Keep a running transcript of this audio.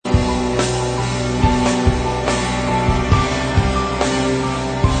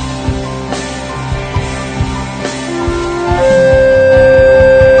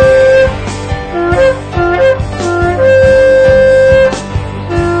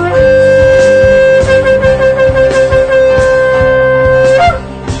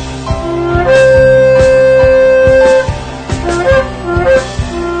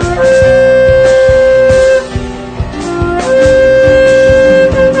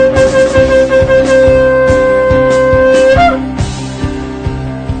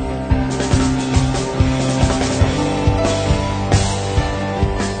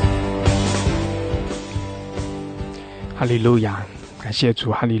谢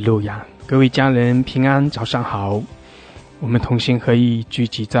主，哈利路亚！各位家人平安，早上好。我们同心合意聚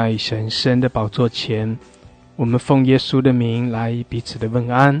集在神圣的宝座前，我们奉耶稣的名来彼此的问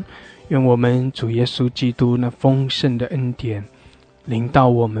安。愿我们主耶稣基督那丰盛的恩典临到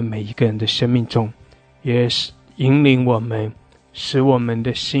我们每一个人的生命中，也引领我们，使我们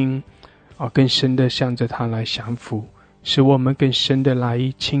的心更深的向着他来降服，使我们更深的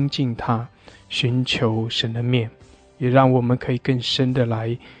来亲近他，寻求神的面，也让我们可以更深的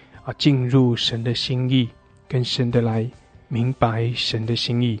来进入神的心意，更深的来明白神的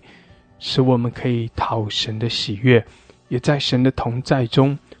心意，使我们可以讨神的喜悦，也在神的同在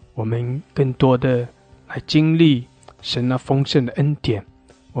中，我们更多的来经历神那丰盛的恩典，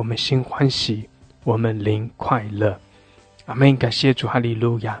我们心欢喜，我们灵快乐。阿们，感谢主，哈利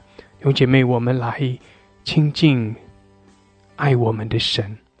路亚！弟兄姐妹，我们来亲近爱我们的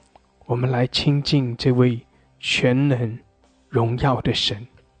神，我们来亲近这位全能荣耀的神，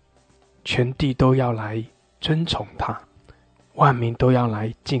全地都要来尊崇他，万民都要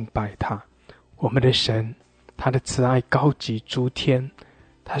来敬拜他。我们的神，他的慈爱高及诸天，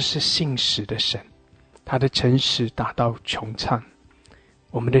他是信实的神，他的诚实达到穹苍。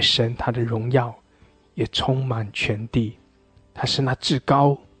我们的神，他的荣耀也充满全地，他是那至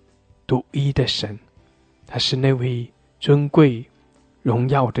高独一的神，他是那位尊贵荣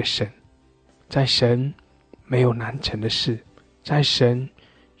耀的神。在神没有难成的事，在神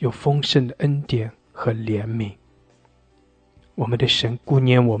有丰盛的恩典和怜悯。我们的神顾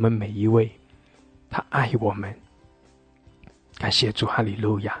念我们每一位，他爱我们。感谢主，哈利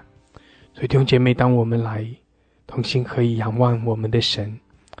路亚！所以弟兄姐妹，当我们来同心合意仰望我们的神，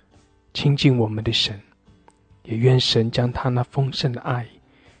亲近我们的神，也愿神将他那丰盛的爱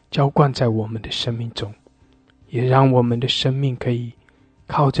浇灌在我们的生命中，也让我们的生命可以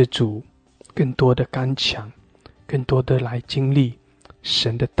靠着主更多的刚强，更多的来经历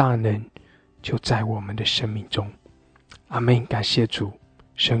神的大能就在我们的生命中。阿们，感谢主，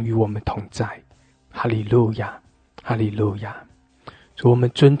神与我们同在。哈利路亚，哈利路亚！主，我们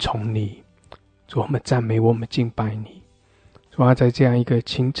尊崇你，主，我们赞美，我们敬拜你。主啊，在这样一个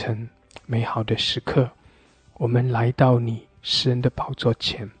清晨美好的时刻，我们来到你施恩的宝座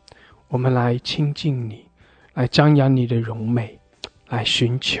前，我们来亲近你，来张扬你的荣美，来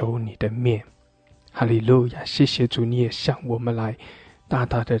寻求你的面。哈利路亚！谢谢主，你也向我们来大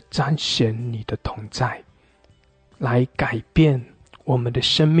大的彰显你的同在，来改变我们的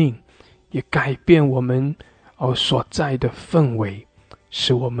生命，也改变我们所在的氛围，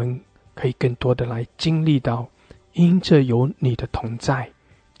使我们可以更多的来经历到，因着有你的同在，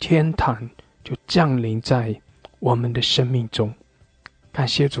天堂就降临在我们的生命中。感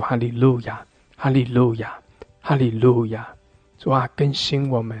谢主，哈利路亚，哈利路亚，哈利路亚！主啊，更新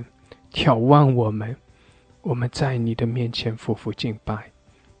我们，眺望我们，我们在你的面前匍匐敬拜。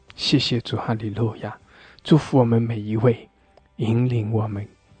谢谢主，哈利路亚！祝福我们每一位，引领我们，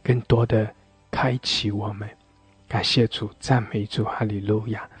更多的开启我们。感谢主，赞美主，哈利路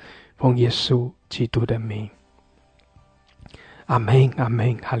亚！奉耶稣基督的名，阿们，阿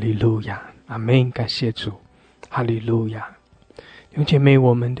们，哈利路亚，阿们！感谢主，哈利路亚！弟兄姐妹，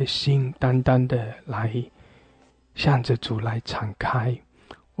我们的心单单的来向着主来敞开，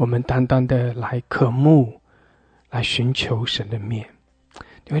我们单单的来渴慕，来寻求神的面。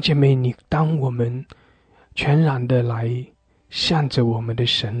弟兄姐妹，当我们全然的来向着我们的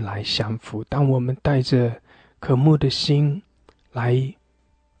神来降服，当我们带着渴慕的心来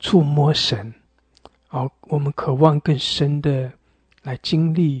触摸神，我们渴望更深的来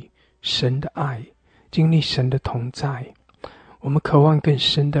经历神的爱，经历神的同在，我们渴望更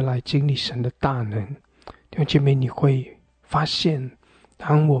深的来经历神的大能。弟兄姐妹，你会发现，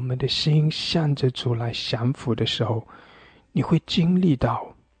当我们的心向着主来降服的时候，你会经历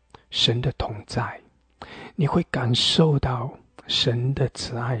到神的同在，你会感受到神的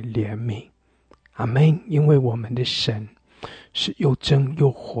慈爱怜悯。阿们！因为我们的神是又真又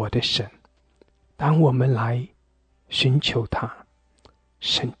活的神，当我们来寻求他，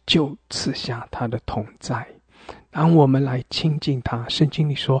神就赐下他的同在。当我们来亲近他，圣经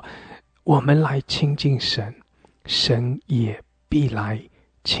里说，我们来亲近神，神也必来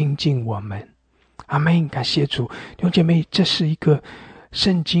亲近我们。阿们！感谢主！弟兄姐妹，这是一个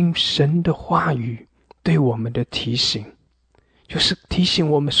圣经神的话语对我们的提醒，就是提醒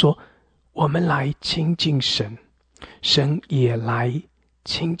我们说，我们来亲近神，神也来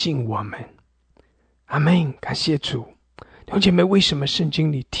亲近我们。阿们！感谢主！弟兄姐妹，为什么圣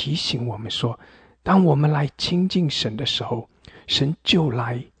经里提醒我们说，当我们来亲近神的时候，神就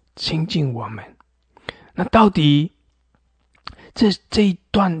来亲近我们？那到底这一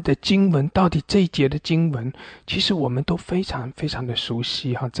段的经文，到底这一节的经文，其实我们都非常非常的熟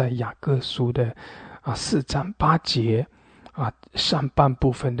悉在雅各书的4章8节上半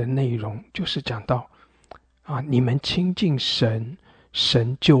部分的内容，就是讲到你们亲近神，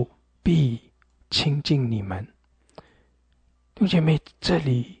神就必亲近你们。弟兄姐妹，这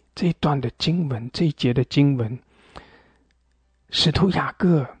里这一段的经文，这一节的经文，使徒雅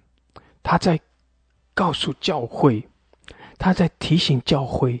各他在告诉教会，他在提醒教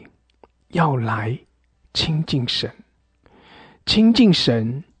会要来亲近神。亲近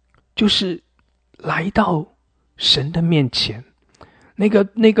神就是来到神的面前，那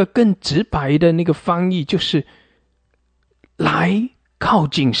个更直白的那个翻译就是来靠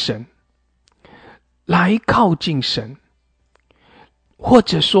近神，来靠近神，或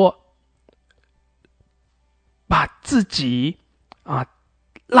者说把自己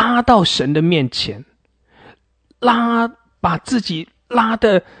拉到神的面前，把自己拉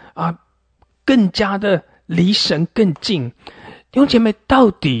得更加的离神更近。弟兄姐妹，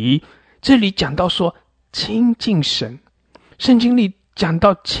到底这里讲到说亲近神，圣经里讲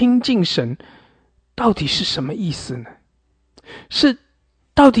到亲近神，到底是什么意思呢？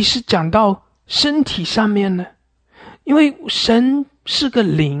到底是讲到身体上面呢？因为神是个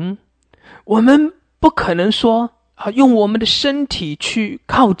灵，我们不可能说用我们的身体去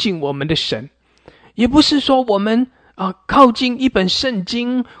靠近我们的神，也不是说我们靠近一本圣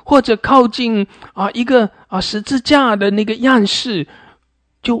经，或者靠近一个十字架的那个样式，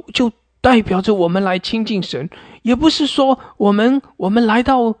就代表着我们来亲近神，也不是说我们来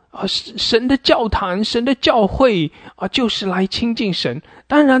到神的教堂、神的教会就是来亲近神。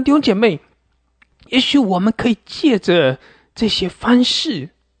当然，弟兄姐妹，也许我们可以借着这些方式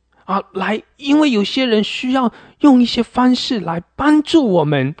来，因为有些人需要用一些方式来帮助我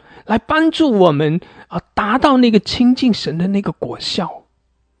们达到那个亲近神的那个果效。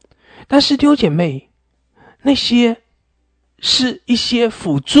但是弟兄姐妹，那些是一些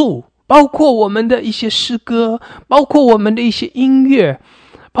辅助，包括我们的一些诗歌，包括我们的一些音乐，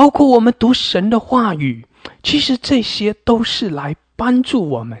包括我们读神的话语，其实这些都是来帮助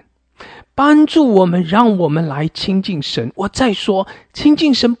我们，让我们来亲近神。我再说，亲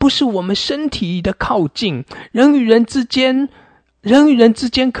近神不是我们身体的靠近，人与人之间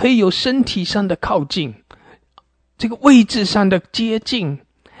可以有身体上的靠近，这个位置上的接近，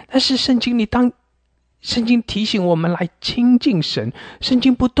但是圣经提醒我们来亲近神，圣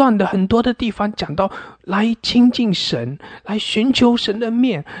经不断的很多的地方讲到来亲近神，来寻求神的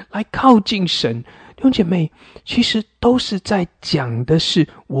面，来靠近神。弟兄姐妹，其实都是在讲的是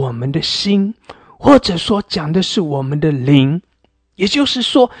我们的心，或者说讲的是我们的灵。也就是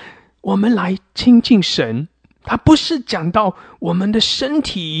说，我们来亲近神，它不是讲到我们的身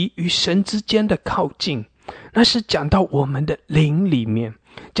体与神之间的靠近，那是讲到我们的灵里面，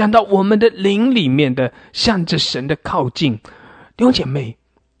讲到我们的灵里面的向着神的靠近。弟兄姐妹，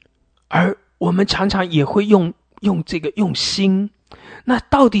而我们常常也会用心。那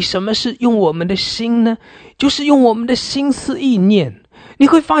到底什么是用我们的心呢？就是用我们的心思意念。你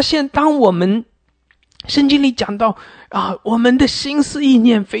会发现，当我们圣经里讲到我们的心思意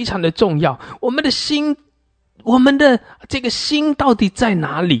念非常的重要，我们的这个心到底在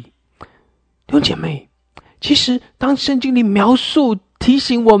哪里？弟兄姐妹，其实当圣经里描述提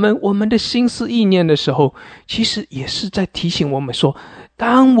醒我们的心思意念的时候，其实也是在提醒我们说，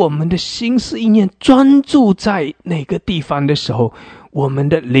当我们的心思意念专注在哪个地方的时候，我们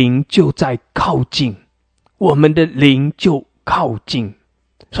的灵就在靠近，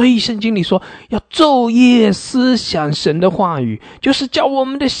所以圣经里说要昼夜思想神的话语，就是叫我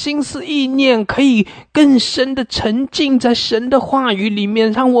们的心思意念可以更深的沉浸在神的话语里面，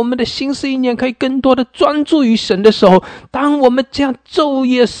让我们的心思意念可以更多的专注于神的时候，当我们这样昼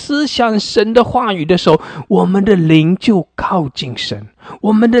夜思想神的话语的时候，我们的灵就靠近神，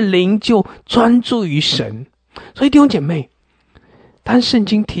我们的灵就专注于神。所以弟兄姐妹，当圣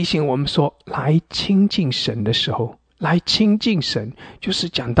经提醒我们说来亲近神的时候，来亲近神就是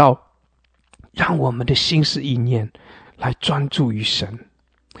讲到让我们的心思意念来专注于神，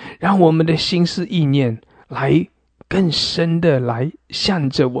让我们的心思意念来更深的来向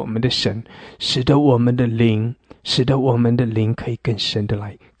着我们的神，使得我们的灵可以更深的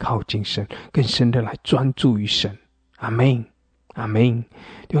来靠近神，更深的来专注于神。阿们，阿们。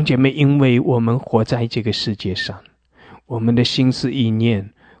弟兄姐妹，因为我们活在这个世界上，我们的心思意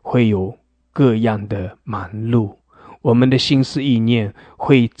念会有各样的忙碌，我们的心思意念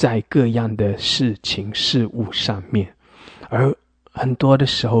会在各样的事情事物上面，而很多的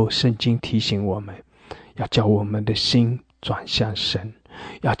时候圣经提醒我们要叫我们的心转向神，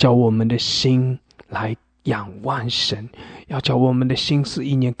要叫我们的心来仰望神，要叫我们的心思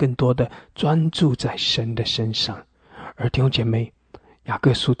意念更多的专注在神的身上。而弟兄姐妹，雅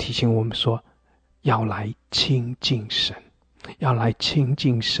各书提醒我们说，要来亲近神，要来亲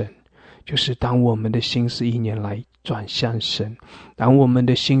近神，就是当我们的心思意念来转向神，当我们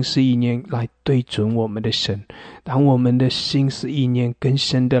的心思意念来对准我们的神，当我们的心思意念更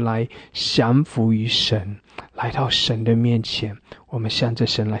深的来降服于神，来到神的面前，我们向着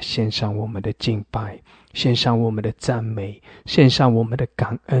神来献上我们的敬拜，献上我们的赞美，献上我们的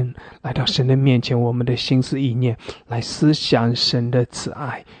感恩，来到神的面前，我们的心思意念来思想神的慈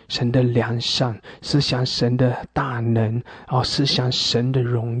爱，神的良善，思想神的大能，思想神的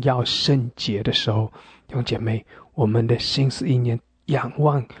荣耀圣洁的时候，弟兄姐妹，我们的心思意念仰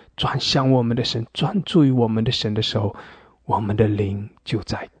望转向我们的神，专注于我们的神的时候，我们的灵就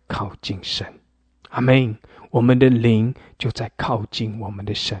在靠近神。阿们。我们的灵就在靠近我们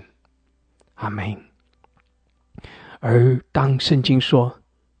的神。阿们。而当圣经说，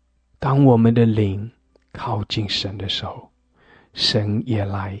当我们的灵靠近神的时候，神也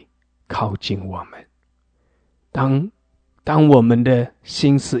来靠近我们。当我们的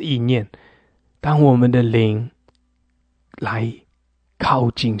心思意念，当我们的灵来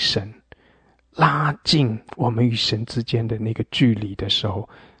靠近神，拉近我们与神之间的那个距离的时候，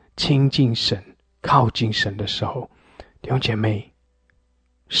亲近神，靠近神的时候，弟兄姐妹，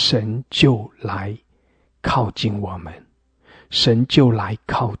神就来靠近我们，神就来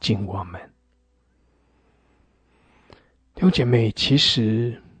靠近我们。弟兄姐妹，其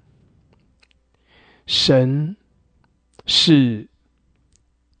实神是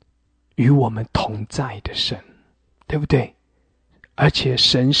与我们同在的神，对不对？而且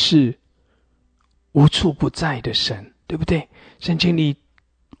神是无处不在的神，对不对？圣经里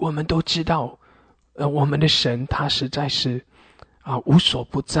我们都知道，我们的神他实在是无所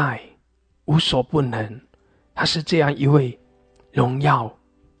不在，无所不能，他是这样一位荣耀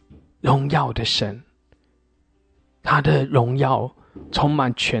的神，他的荣耀充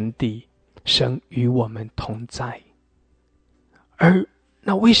满全地，神与我们同在。而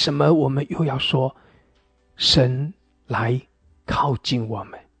那为什么我们又要说神来靠近我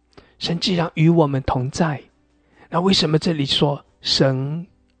们？神既然与我们同在，那为什么这里说神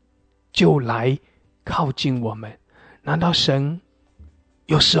就来靠近我们？难道神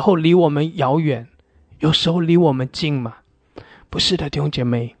有时候离我们遥远，有时候离我们近吗？不是的，弟兄姐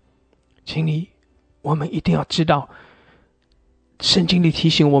妹，我们一定要知道，圣经里提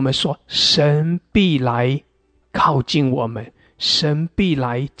醒我们说，神必来靠近我们，神必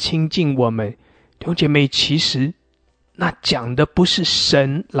来亲近我们。弟兄姐妹，其实那讲的不是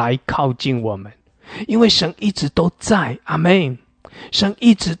神来靠近我们，因为神一直都在。阿们。神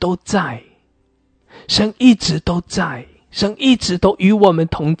一直都在，神一直都在，神一直都与我们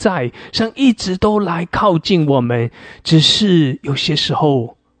同在，神一直都来靠近我们。只是有些时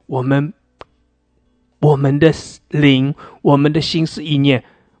候我们的灵，我们的心思意念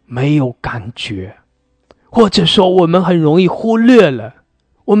没有感觉，或者说我们很容易忽略了，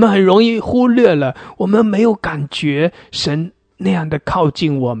我们没有感觉神那样的靠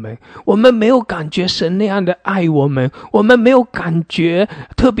近我们，我们没有感觉神那样的爱我们，我们没有感觉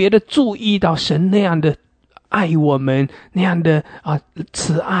特别的注意到神那样的爱我们，那样的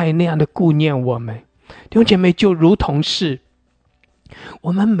慈爱，那样的顾念我们。弟兄姐妹，就如同是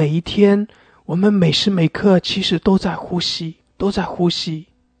我们每一天，我们每时每刻其实都在呼吸，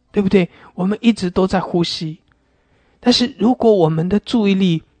对不对？我们一直都在呼吸。但是如果我们的注意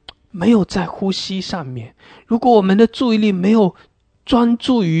力没有在呼吸上面，如果我们的注意力没有专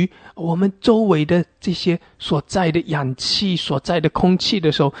注于我们周围的这些所在的氧气，所在的空气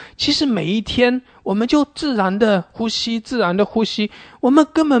的时候，其实每一天我们就自然的呼吸，我们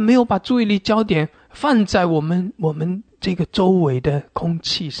根本没有把注意力焦点放在我们这个周围的空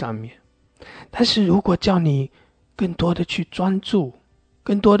气上面。但是如果叫你更多的去专注，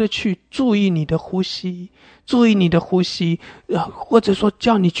更多的去注意你的呼吸，或者说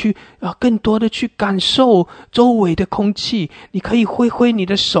叫你去更多的去感受周围的空气。你可以挥你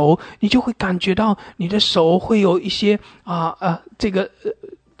的手，你就会感觉到你的手会有一些这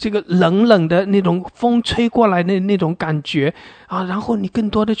个冷的那种风吹过来的那种感觉然后你更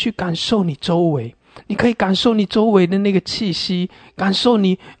多的去感受你周围，你可以感受你周围的那个气息，感受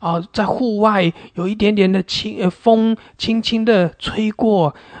你在户外有一点点的风轻轻的吹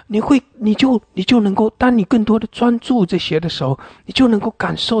过，你就能够，当你更多的专注这些的时候，你就能够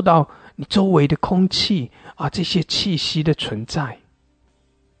感受到你周围的空气这些气息的存在。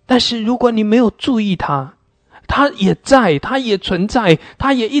但是如果你没有注意它也在，它也存在，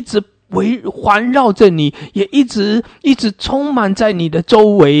它也一直环绕着你，也一直充满在你的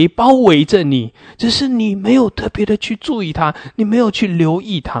周围，包围着你，只是你没有特别的去注意它，你没有去留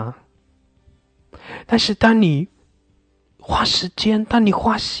意它。但是当你花时间，当你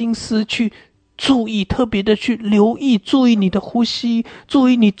花心思去注意，特别的去留意，注意你的呼吸，注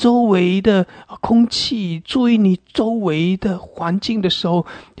意你周围的空气，注意你周围的环境的时候，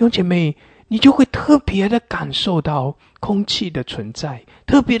弟兄姐妹，你就会特别的感受到空气的存在，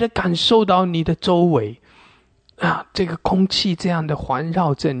特别的感受到你的周围这个空气这样的环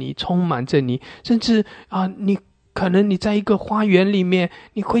绕着你，充满着你，甚至你可能你在一个花园里面，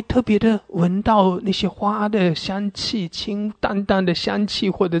你会特别的闻到那些花的香气，清淡淡的香气，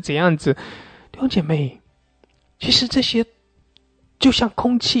或者怎样子。弟兄姐妹，其实这些就像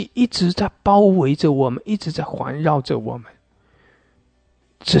空气一直在包围着我们，一直在环绕着我们，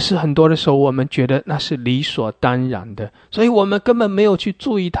只是很多的时候我们觉得那是理所当然的，所以我们根本没有去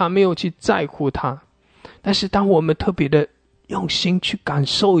注意它，没有去在乎它。但是当我们特别的用心去感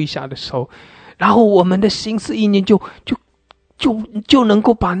受一下的时候，然后我们的心思意念就能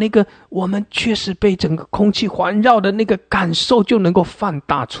够把那个我们确实被整个空气环绕的那个感受就能够放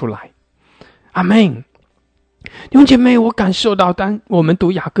大出来。阿们。弟兄姐妹，我感受到当我们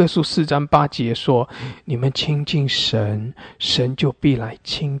读雅各书4章8节说，你们亲近神，神就必来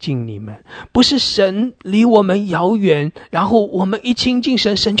亲近你们。不是神离我们遥远，然后我们一亲近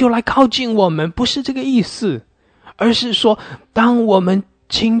神，神就来靠近我们，不是这个意思，而是说当我们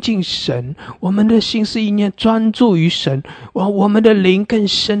亲近神，我们的心思意念专注于神，我们的灵更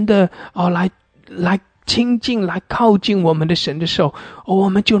深的来亲近，来靠近我们的神的时候，我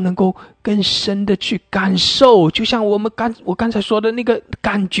们就能够更深的去感受，就像我刚才说的那个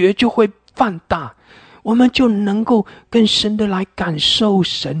感觉就会放大，我们就能够更深的来感受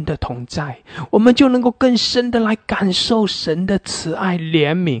神的同在，我们就能够更深的来感受神的慈爱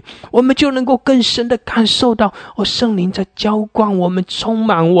怜悯，我们就能够更深的感受到圣灵在浇灌我们，充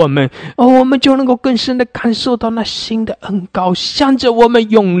满我们，我们就能够更深的感受到那新的恩膏向着我们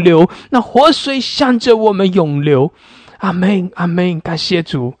涌流，那活水向着我们涌流。阿们，阿们，感谢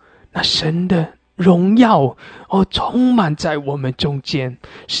主，那神的荣耀充满在我们中间，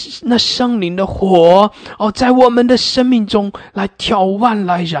那圣灵的火在我们的生命中来眺望，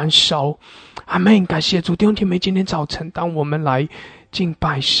来燃烧。阿们，感谢主。弟兄姐妹，今天早晨当我们来敬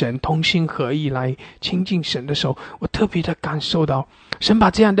拜神，同心合意来亲近神的时候，我特别的感受到神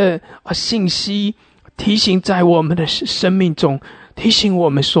把这样的信息提醒在我们的生命中，提醒我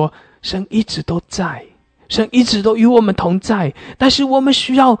们说神一直都在，神一直都与我们同在，但是我们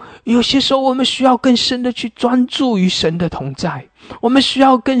有些时候我们需要更深的去专注于神的同在，我们需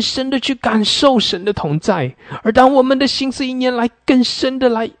要更深的去感受神的同在。而当我们的心思意念来更深的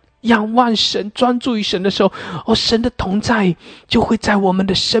来仰望神，专注于神的时候，神的同在就会在我们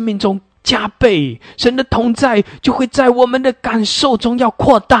的生命中加倍，神的同在就会在我们的感受中要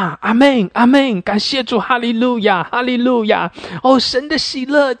扩大。阿们，阿们，感谢主，哈利路亚，哈利路亚。神的喜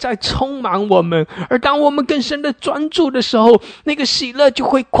乐在充满我们，而当我们更深的专注的时候，那个喜乐就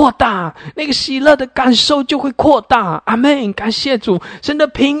会扩大，那个喜乐的感受就会扩大。阿们，感谢主，神的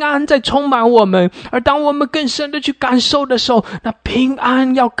平安在充满我们，而当我们更深的去感受的时候，那平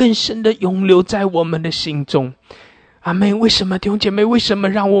安要更深的涌流在我们的心中。阿们。为什么弟兄姐妹，为什么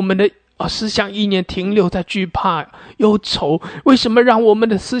让我们的思想意念停留在惧怕忧愁？为什么让我们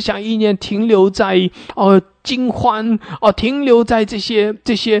的思想意念停留在惊慌停留在这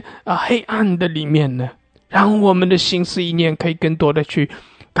些黑暗的里面呢？让我们的心思意念可以更多的去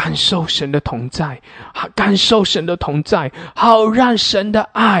感受神的同在，感受神的同在，好让神的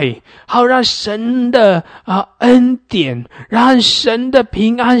爱，好让神的恩典，让神的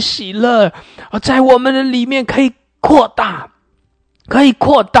平安喜乐在我们的里面可以扩大，可以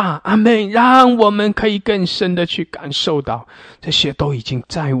扩大。阿们，让我们可以更深的去感受到这些都已经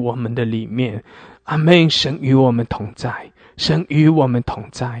在我们的里面。阿们，神与我们同在，神与我们同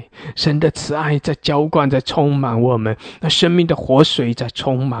在，神的慈爱在浇灌，在充满我们，那生命的活水在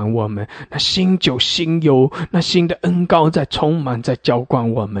充满我们，那新酒新油，那新的恩膏在充满，在浇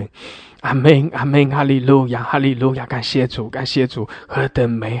灌我们。阿们，阿们，哈利路亚，哈利路亚，感谢主，感谢主，何等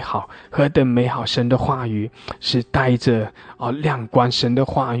美好，何等美好！神的话语是带着亮光，神的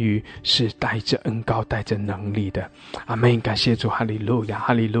话语是带着恩膏，带着能力的。阿们，感谢主，哈利路亚，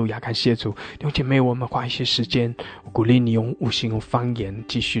哈利路亚，感谢主。弟兄姐妹，我们花一些时间，我鼓励你用悟性、用方言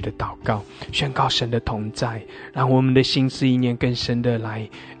继续的祷告，宣告神的同在，让我们的心思意念更深的来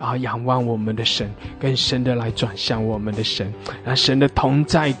仰望我们的神，更深的来转向我们的神，让神的同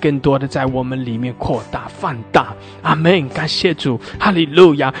在更多的在我们里面扩大放大。阿们，感谢主，哈利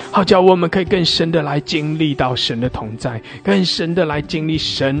路亚！好叫我们可以更深的来经历到神的同在，更深的来经历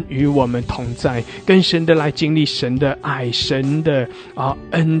神与我们同在，更深的来经历神的爱，神的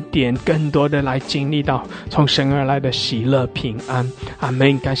恩典，更多的来经历到从神而来的喜乐平安。阿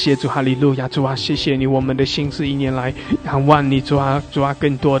们，感谢主，哈利路亚！主啊，谢谢你，我们的心是一年来仰望你，主啊，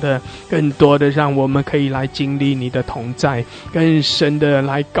更多的让我们可以来经历你的同在，更深的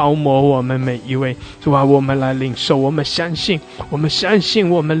来高摩我们每一位。主啊，我们来领受，我们相信，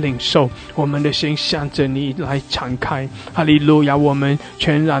我们领受，我们的心向着你来敞开。哈利路亚！我们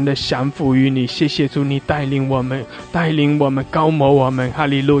全然的降服于你。谢谢主，你带领我们，高摩我们。哈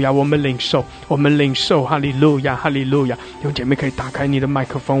利路亚！我们领受。哈利路亚，哈利路亚！弟兄姐妹可以打开你的麦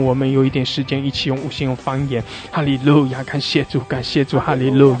克风，我们有一点时间一起用无心用方言。哈利路亚！感谢主，哈利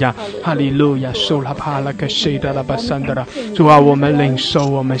路亚，哈利路亚！受拉帕拉克西达拉巴桑德拉，主啊，我们领受，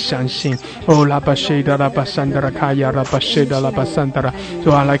我们相信。哦，拉巴西达拉巴桑德拉卡亚拉巴西达拉巴桑德拉，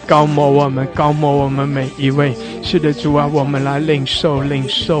主啊，来高摩我们每一位。是的，主啊，我们来领受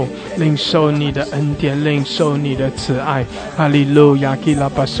你的恩典，领受你的慈爱。哈利路亚！基拉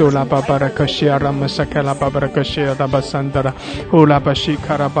巴苏拉巴巴拉克西亚拉马萨卡拉巴巴拉克西亚拉巴桑德拉，哦，拉巴西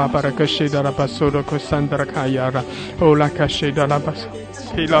卡拉巴巴拉克西达拉巴苏罗克桑德拉卡亚拉，哦，拉卡西达拉巴。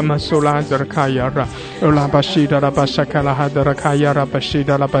Ila masula hadarkayara Ola bashida la basakala hadarkayara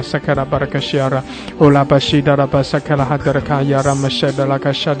bashida la basakala barakashara Ola bashida la basakala hadarkayara mashada la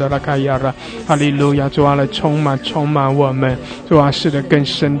kashada la kayara Hallelujah 主啊，来充满我们，主啊，是的，更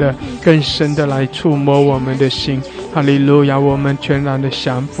深的来触摸我们的心。哈利路亚，我们全然的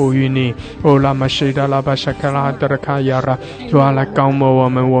降服于你。Ola mashida la basakala hadarkayara 主啊，来高摩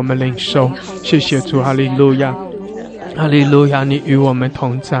我们领受。谢谢主，哈利路亚。哈利路亚，你与我们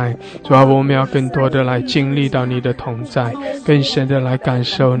同在。主啊，我们要更多的来经历到你的同在，更深的来感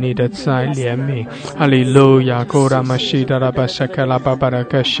受你的慈爱怜悯。哈利路亚，古拉玛西达拉巴萨卡拉巴巴拉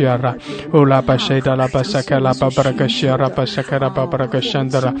克西亚拉，乌拉巴西达拉巴萨卡拉巴巴拉克西亚拉巴萨卡拉巴巴拉克山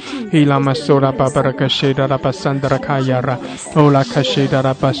德拉，伊拉玛苏拉巴巴拉克西达拉巴桑德拉卡亚拉，乌拉卡西达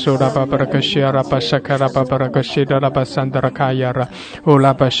拉巴苏拉巴巴拉克西亚拉巴萨卡拉巴巴拉克西达拉巴桑德拉卡亚拉，乌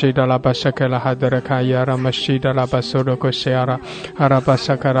拉巴西达拉巴萨卡拉哈德拉卡亚拉玛西达拉巴苏Kosiara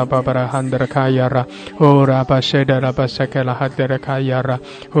Arabasakara Babara Handra Kayara Urabasheda Rabasakala Hadra Kayara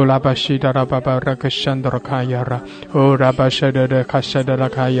Ulabashida Rababara Kashandra Kayara Urabasheda Kashada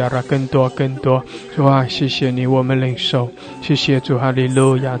Kayara 更多主啊，谢谢你，我们领受。谢谢主，哈利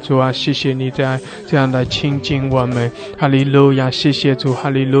路亚！主啊，谢谢你这样来亲近我们，哈利路亚！谢谢主，哈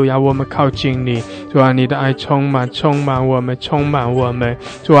利路亚！我们靠近你，主啊，你的爱充满我们。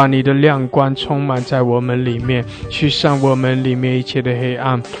主啊，你的亮光充满在我们里面，驱散我们里面一切的黑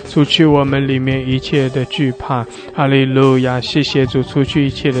暗，除去我们里面一切的惧怕。哈利路亚！谢谢主，除去一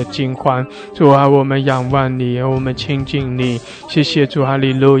切的惊慌。主啊，我们仰望你，我们亲近你。谢谢主，哈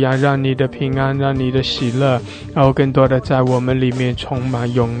利路亚！让你的平安，让你的喜乐，然后更多的在我们里面充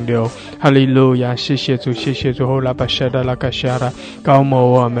满涌流。哈利路亚！谢谢主，后拉巴谢达拉卡夏拉，高摩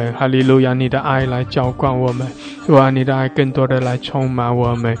我们。哈利路亚！你的爱来浇灌我们，主啊，你的爱更多的来充满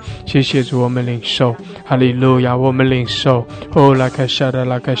我们。谢谢主，我们领受。哈利路亚！我们领受。哦，拉卡夏达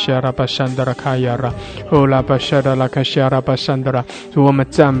拉卡夏拉巴桑德拉卡亚拉，哦，拉巴夏达拉卡夏拉巴桑德拉。主，我们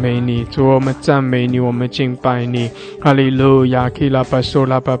赞美你，我们敬拜你。哈利路亚！基拉巴苏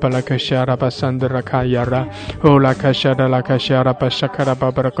拉巴巴拉卡夏拉巴桑德拉卡亚拉，哦，拉卡夏达拉卡夏拉巴萨卡拉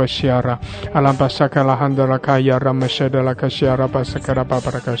巴巴拉卡夏拉，阿拉巴萨卡拉汉德拉卡亚拉马夏达拉卡夏拉巴萨卡拉巴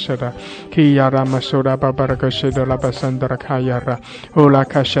巴拉卡夏达，基亚拉马苏拉巴巴拉卡夏达拉巴桑德拉卡亚拉，哦，拉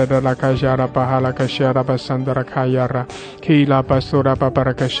卡夏达拉卡夏拉巴哈拉卡夏拉巴桑德拉卡亚拉，基拉巴苏拉巴巴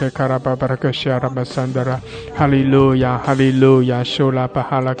拉卡夏卡拉巴巴拉卡夏拉巴桑德拉，哈利路亚，哈利路亚，苏拉巴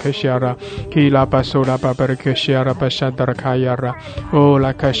哈拉卡夏拉，基拉巴苏拉巴巴拉卡夏拉巴桑德拉卡亚拉，哦，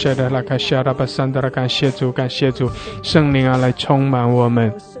拉卡夏达拉卡夏拉巴桑德拉，感谢主，圣灵啊，来充满我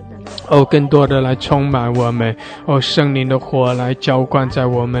们。哦，更多的来充满我们，哦，圣灵的火来浇灌在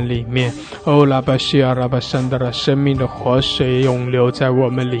我们里面，哦，拉巴西亚拉巴桑德拉，生命的活水涌流在我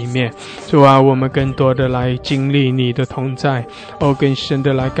们里面。主啊，我们更多的来经历你的同在，哦，更深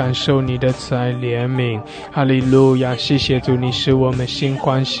的来感受你的慈爱怜悯。哈利路亚！谢谢主，你使我们心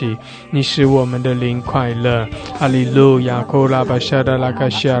欢喜，你使我们的灵快乐。哈利路亚！库拉巴夏达拉卡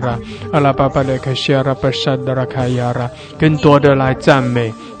夏拉，阿拉巴巴拉卡夏拉巴沙达拉卡亚拉，更多的来赞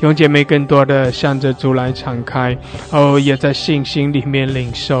美。弟兄姐妹更多的向着主来敞开，也在信心里面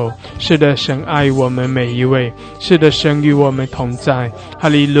领受。是的，神爱我们每一位，是的，神与我们同在。哈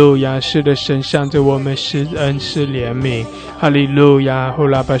利路亚！是的，神向着我们施恩施怜悯。哈利路亚！呼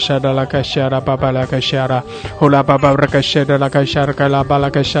啦巴沙达拉卡夏拉巴巴拉卡夏拉，呼啦巴巴拉卡夏达拉卡夏拉卡拉巴拉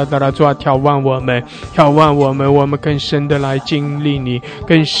卡夏达拉，主啊，眺望我们，眺望我们，我们更深的来经历你，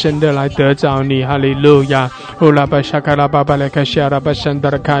更深的来得着你。哈利路亚！呼啦巴沙卡拉巴巴拉卡夏拉巴山达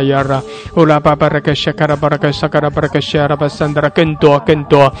拉卡亚拉，呼啦巴巴拉卡夏卡拉巴拉卡萨卡拉巴拉卡夏拉巴山达拉，更多更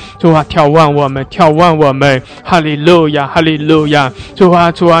多，主啊，眺望我们，眺望我们。哈利路亚！哈利路亚！主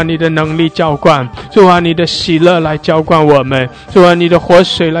啊，主啊，你的能力浇灌，主啊，你的喜乐来浇灌我们，主啊，你的活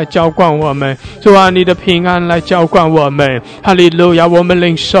水来浇灌我们，主啊，你的平安来浇灌我们。哈利路亚！我们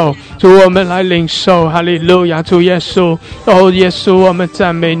领受，主，我们来领受。哈利路亚！主耶稣，耶稣，我们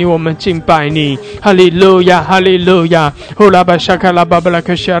赞美你，我们敬拜你。哈利路亚！哈利路亚！呼啦巴沙卡拉巴巴拉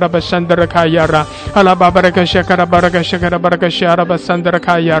卡夏拉巴山德拉卡亚拉，哈拉巴巴拉卡夏卡拉巴拉卡夏卡拉巴拉卡夏拉巴山德拉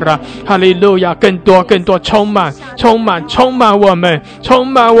卡亚拉。哈利路亚！更多更多，充满充满充满我们，充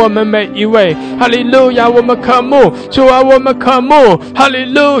满我们每一位。哈利路亚！我们渴慕，主啊，我们渴慕。哈利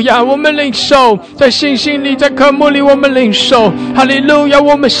路亚！我们领受，在信心里，在渴慕里，我们领受。哈利路亚！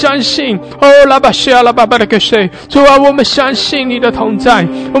我们相信。拉巴西阿拉巴巴的个谁？主啊，我们相信你的同在，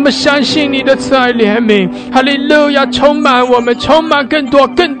我们相信你的慈爱怜悯。哈利路亚！充满我们，充满更多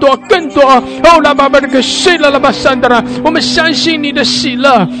更多更多。拉巴巴的个谁？拉巴山的啦！我们相信你的喜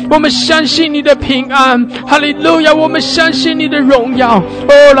乐，我们相信你的平安。哈利路亚！我们相信你的荣耀。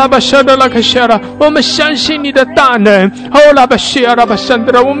拉巴沙的拉克夏拉，我们相信你的大能。拉巴西阿拉巴山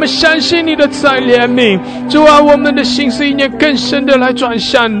的啦，我们相信你的慈爱怜悯。主啊，我们的心思意念更深的来转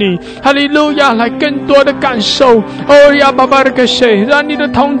向你。哈利路亚！来更多的感受。呀巴巴的个谁？让你的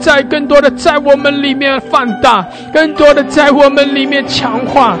同在更多的在我们里面放大，更多的在我们里面强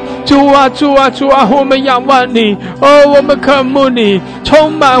化。主啊，主啊，主啊，我们仰望你。我们渴慕你，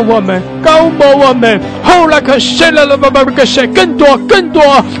充满我们，高摩我们。后来可谁了？巴巴的个谁？更多更多，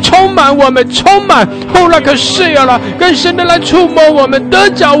充满我们，充满。后来可谁了？更深的来触摸我们，得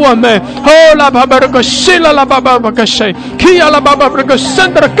着我们。后来巴巴的个谁了？巴巴的个谁？去呀啦巴巴的个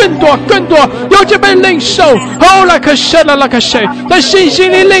生的更多更多，有这被领受。后来可谁了？可谁？在信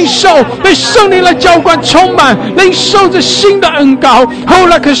心里领受，被圣灵来浇灌充满，领受着新的恩膏。后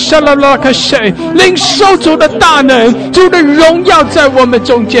来可谁了？可谁？领受主的大能，主的荣耀在我们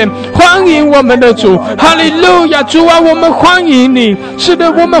中间，欢迎我们的主。哈利路亚！主啊，我们欢迎你。是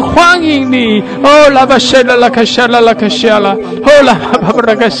的，我们欢迎你。拉巴谁了？可谁了？可谁了？后来巴巴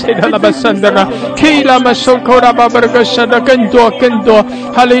的谁了？巴山的了，去啦嘛收口啦巴巴的谁的更多更多。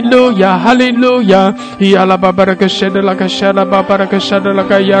哈利路亚！哈利路亚！呀啦巴巴的谁的啦？可谁了？巴巴的谁的啦？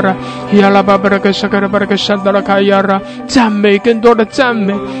可呀啦！呀啦巴巴的谁的巴的谁的啦？可呀啦！赞美，更多的赞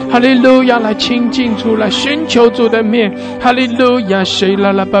美。哈利路亚！来亲近主，来寻求主的面。哈利路亚！谁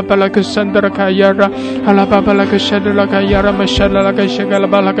啦啦巴巴啦可谁的啦？可呀啦！哈啦巴巴啦可谁的啦？可呀啦嘛谁啦啦可谁啦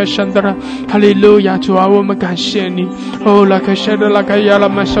巴啦可谁的啦？哈利路亚！主啊，我们感谢你。啦可谁的啦？可呀啦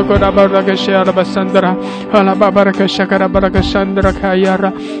嘛收口啦巴啦可谁啦巴山的啦？哈啦巴巴啦可谁啦巴啦可谁的啦？可呀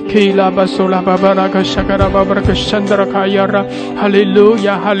啦！去啦巴苏啦巴巴啦可谁啦巴巴啦可谁的啦？可呀啦！哈利路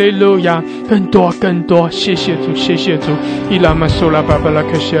亚！哈利路亚！更多更多，谢谢主，谢谢主。伊拉嘛苏啦巴巴啦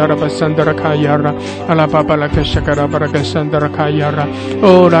可谁啦巴山的啦？可呀啦！哈啦巴巴啦可谁啦巴啦可谁的啦？可呀啦！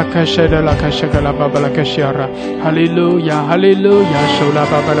啦可谁的啦？可谁啦巴巴啦可谁啦？哈利路亚！哈利路亚！苏啦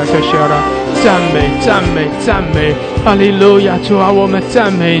巴巴啦可谁啦？赞美赞美赞美！哈利路亚！主啊，我们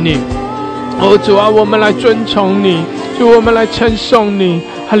赞美你。主啊，我们来尊崇你，主，我们来称颂你。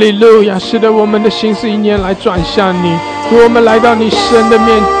哈利路亚！是的，我们的心思意念来转向你，主，我们来到你神的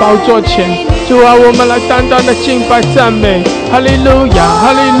面宝座前，主啊，我们来单单的敬拜赞美。哈利路亚！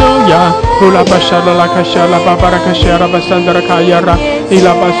哈利路亚！呼啦巴沙拉拉卡沙拉巴巴拉卡沙拉巴山德拉卡亚拉，伊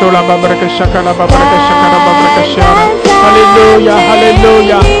拉巴苏拉巴巴拉卡沙卡拉巴巴拉卡沙卡拉巴巴拉卡沙拉。哈利路亚！哈利路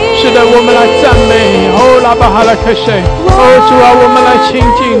亚！是的，我们来赞美。拉巴哈拉卡谁？主啊，我们来亲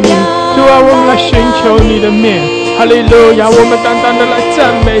近你。主啊，我们来寻求你的面。哈利路亚！我们单单的来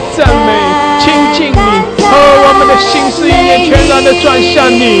赞美赞美，亲近你。我们的心思意念全然的转向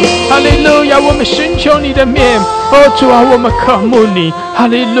你。哈利路亚！我们寻求你的面。主啊，我们渴慕你。哈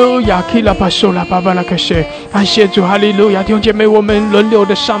利路亚！基拉巴苏拉巴巴拉克谢，感谢主，哈利路亚！弟兄姐妹，我们轮流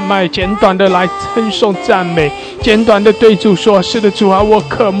的上麦，简短的来称颂赞美，简短的对主说：是的，主啊，我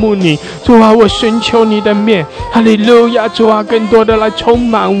渴慕你，主啊，我寻求你的面。哈利路亚！主啊，更多的来充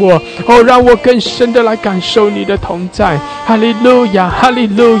满我，让我更深的来感受你的同在。哈利路亚！哈利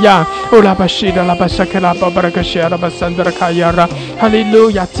路亚！拉巴西的拉巴萨克拉巴巴拉克谢拉巴山德拉卡亚拉，哈利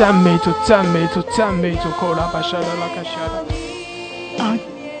路亚！赞美主，赞美主，赞美主！拉巴沙的拉卡夏的。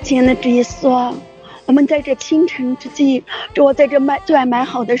亲爱的主耶稣，我们在这清晨之际，主啊，在这最美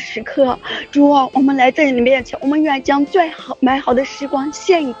好的时刻，主啊，我们来在你面前，我们愿将最美好的时光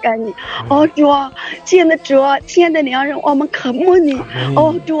献给你。哦，主啊，亲爱的主啊，亲爱的良人，我们渴慕你。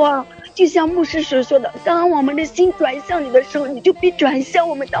哦，主啊，就像牧师所说的，当我们的心转向你的时候，你就必转向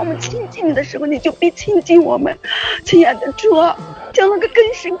我们；当我们亲近你的时候，你就必亲近我们。亲爱的主啊，将那个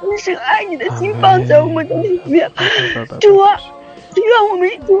更深爱你的心放在我们的里面。主啊，愿我们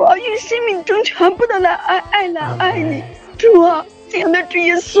主啊，用生命中全部的来爱你。主啊，亲爱的主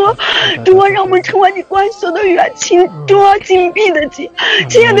耶稣，主啊，让我们成为你关锁的远亲，主啊，紧闭的紧。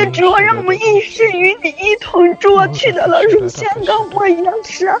亲爱的主啊，让我们一生与你一同，主啊，去到了如香港我一样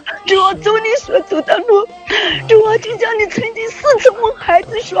是主啊，走你所走的路。主啊，就像你曾经4次问孩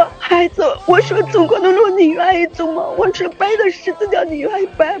子说，孩子，我所走过的路你愿意走吗？我所背的十字架你愿意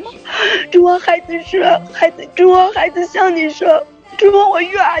背吗？主啊，孩子说，主啊，孩子向你说，主啊，我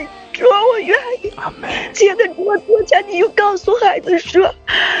愿意。主啊，我愿意。亲爱的主啊，昨天你又告诉孩子说，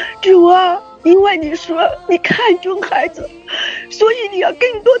主啊，因为你说你看重孩子，所以你要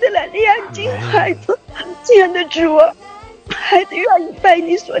更多的来炼净孩子。亲爱的主啊，孩子愿意被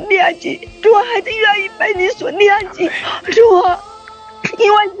你所炼净，主啊，孩子愿意被你所炼净。主啊，因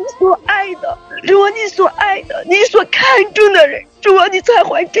为你所爱的，主啊，你所爱的，你所看重的人，主啊，你才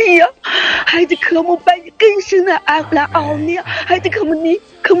会这样。孩子渴慕被你更深的爱来熬炼，孩子渴慕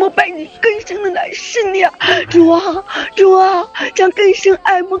被你更深的来试炼。主啊，将更深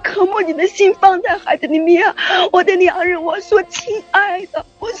爱慕渴慕你的心放在孩子里面。我的良人，我所亲爱的，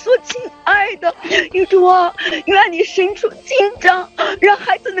主啊，愿你伸出金杖，让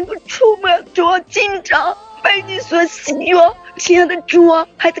孩子能够触摸主啊金杖，被你所喜悦。亲爱的主啊，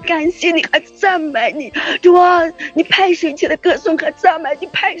孩子感谢你，孩子赞美你。主啊，你配受一切的歌颂和赞美，你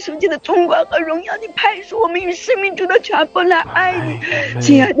配受一切的尊贵和荣耀，你配受我们与生命中的全部来爱你。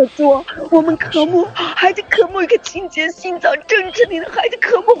亲爱的主啊，我们渴慕孩子，渴慕一个清洁心脏正直你的孩子，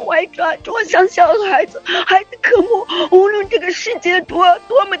渴慕怀转。主啊，像小孩子渴慕，无论这个世界主啊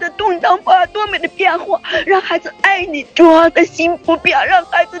多么的动荡吧，多么的变化，让孩子爱你。主啊的心不变，让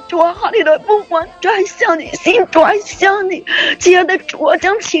孩子主啊哈利的目光转向你，心转向你。亲爱的主啊，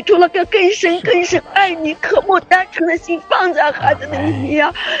将起初了个更深爱你渴慕单纯的心放在孩子的里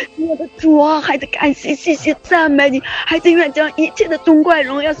面。亲爱的主啊，孩子感谢谢谢赞美你，孩子愿将一切的尊贵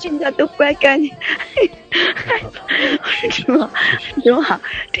荣耀宣讲都归给你。主啊，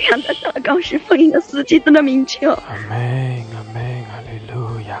这样的祷告是奉你的死基督的名求。阿门，阿门，哈利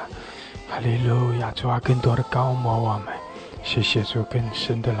路亚，哈利路亚。主啊，更多的高摩我们，谢谢主更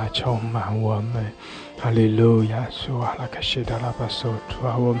深的来充满我们。哈利路亚，主啊，拉克西达拉巴索，主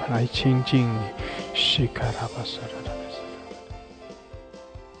啊，我们来亲近你，西卡拉巴索拉拉巴索。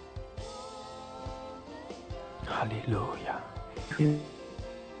哈利路亚。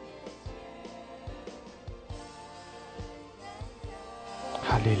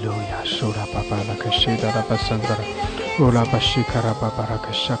哈利路亚，苏拉巴巴拉克西达拉巴桑达拉，乌拉巴西卡拉巴巴拉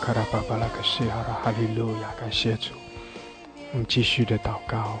克沙卡拉巴巴拉克西哈拉，哈利路亚，感谢主。我们继续的祷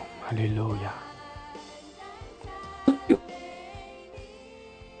告，哈利路亚。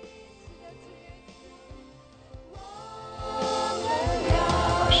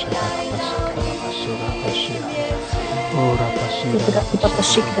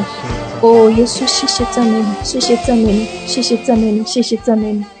哦，耶稣，谢谢赞美你，谢谢赞美你，谢谢赞美你，谢谢赞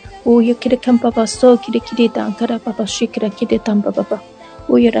美你。哦，耶，基的看爸爸，所基的基的当，看到爸爸睡，看到基的当爸爸爸。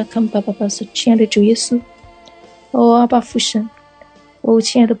哦，耶，来看爸爸爸是亲爱的主耶稣。哦，阿爸父神，哦，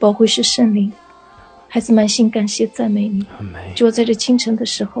亲爱的保惠师圣灵，孩子满心感谢赞美你。主啊，在这清晨的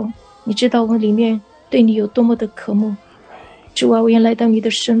时候，你知道我里面对你有多么的渴慕。主啊，我要来到你的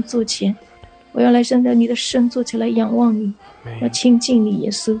圣座前，我要来站在你的圣座前来仰望你，要亲近你，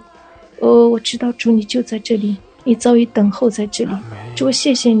耶稣。哦，我知道主你就在这里，你早已等候在这里。主啊，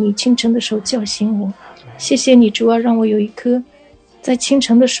谢谢你清晨的时候叫醒我，谢谢你主啊，让我有一颗在清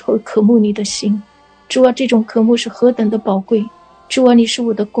晨的时候渴慕你的心。主啊，这种渴慕是何等的宝贵。主啊，你是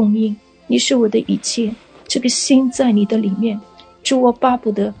我的供应，你是我的一切，这个心在你的里面。主啊，巴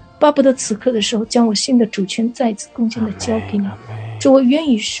不得此刻的时候将我心的主权再次恭敬的交给你。主，我愿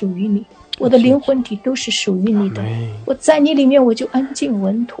意属于你，我的灵魂体都是属于你的。我在你里面我就安静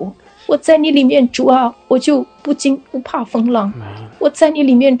稳妥，我在你里面主啊，我就不怕风浪。我在你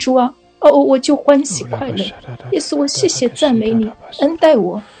里面主啊，我就欢喜快乐。耶稣，我谢谢赞美你，恩待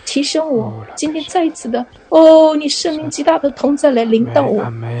我，提升我。今天再一次的你生命极大的同在来领导我，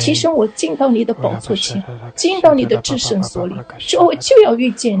提升我进到你的宝座前，进到你的至圣所里。主啊，我就要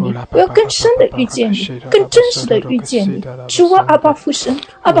遇见你，我要更深的遇见你，更真实的遇见你。主啊，阿爸父神，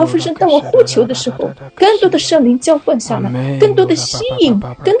阿爸父神，当我呼求的时候，更多的圣灵浇灌下来，更多的吸引，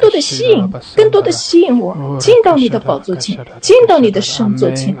更多的吸引，更多的吸引我进到你的宝座前，进到你的圣座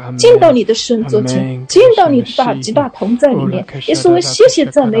前，进到你的圣座前，进到你的极大同在里面。耶稣，我谢谢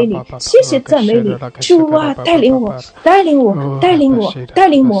赞美你，谢谢赞美你。主啊，带领我，带领我，带领我，带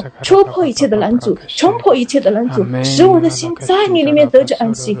领我，戳破一切的拦阻，冲破一切的拦阻，使我的心在你里面得着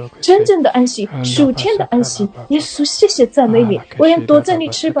安息，真正的安息，属天的安息。耶稣，谢谢赞美你，我愿躲在你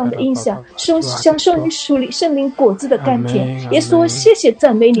翅膀的荫下，享受你属灵圣灵果子的甘甜。耶稣，我谢谢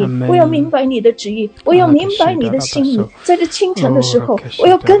赞美你，我要明白你的旨意，我要明白你的心意。在这清晨的时候，我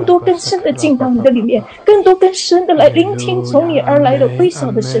要更多更深的进到你的里面，更多更深的来聆听从你而来的微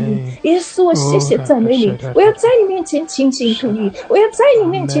小的声音。耶稣，我谢谢赞美你，我要在你面前倾心吐意，我要在你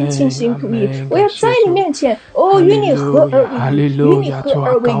面前倾心吐意，我要在你面前与你合而为一，与你合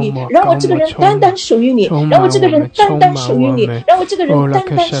而为一，让我这个人单单属于你，让我这个人单单属于你，让我这个人单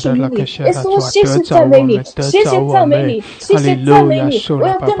单属于你。耶稣，我谢谢赞美你，谢谢赞美你，谢谢赞美你。我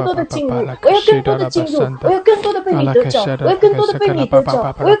要更多的进入，我要更多的进入，我要更多的被你得着，我要更多的被你得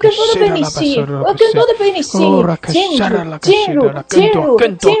着，我要更多的被你吸引，我要更多的被你吸引，进入，进入，进入，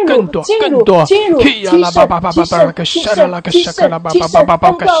进入，进入，进入，提升，提升，提升，提升，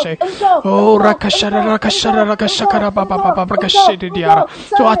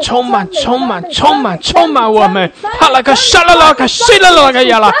主啊，充满，充满，充满，充满我们，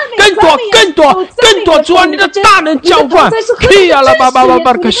更多，更多，更多！主啊，你的大能浇灌，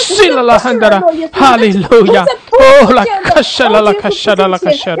哈利路亚！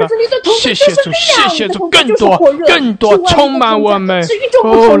谢谢主，谢谢主，更多，更多，充满我们！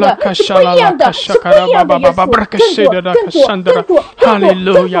哈利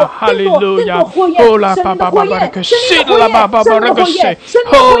路亚，哈利路亚！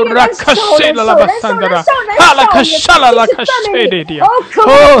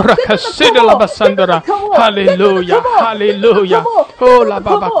哈利路亚，哈利路亚！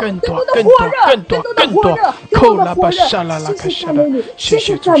更多，更多，更多，更多！谢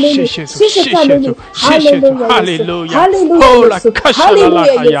谢主，谢谢主，谢谢主，谢谢主！哈利路亚！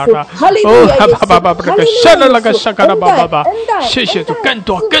谢谢主，更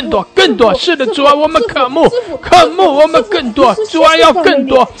多，更多，更多！是的，主啊，我们渴慕，渴慕，我们更多！主啊，要更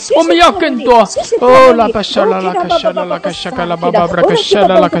多，我们要更多！谢谢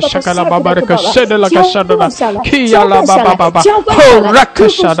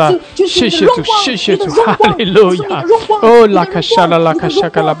主，谢谢主，哈利路亚！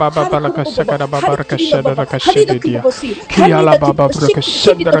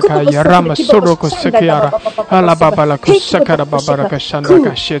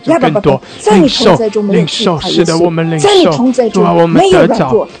更多领受，领受，是的，我们领受，主啊，我们得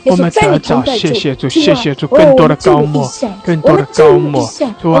着，我们得着，谢谢主，谢谢主，更多的高莫，更多的高莫，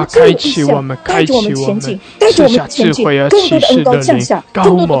主啊，开启我们，开启我们，赐下智慧而启示的灵，高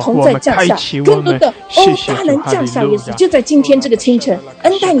莫，我们开启我们，谢谢主，哈利路亚！就在今天这个清晨，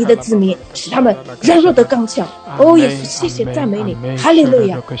恩待你的子民，使他们软弱的刚强。耶稣，谢谢赞美你，哈利路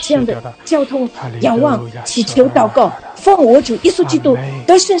亚！这样的交通、仰望、祈求、祷告，奉我主耶稣基督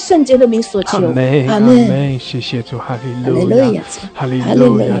得胜圣洁的名所求。阿门。谢谢主，哈利路亚，哈利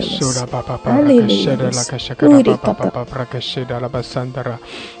路亚，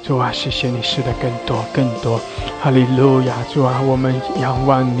主啊，谢谢你，是的，更多，更多，哈利路亚！主啊，我们仰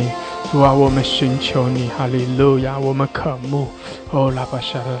望你。主啊，我们寻求你，哈利路亚！我们渴慕，主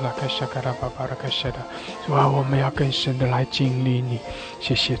啊，我们要更深的来经历你。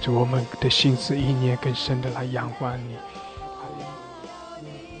谢谢主，我们的心思意念更深的来仰望你。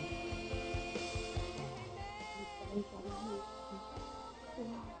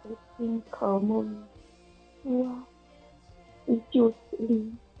心渴慕你，主啊，你就是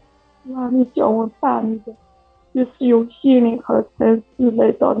你，主啊，你叫我把你的就是用心灵和诚实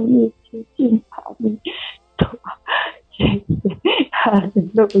来到你面前敬拜你，主啊，谢谢，哈利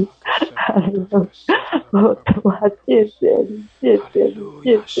路亚，哈利路亚，主啊，谢谢你，谢谢你，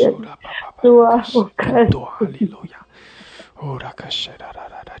谢谢你，主啊，我感谢你。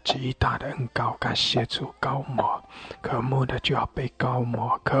极大的恩膏，感谢主高摩，渴慕的就要被高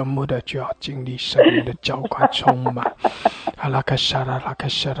摩，渴慕的就要经历生命的浇灌充满。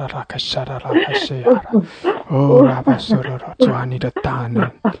主啊，你的大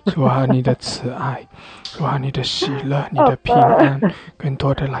能，主啊，你的慈爱，主啊，你的喜乐，你的平安，更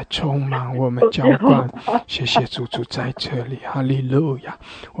多的来充满我们浇灌。谢谢主，主在这里，哈利路亚！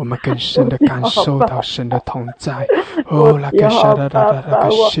我们更深的感受到神的同在。哦，那个沙哒哒哒哒，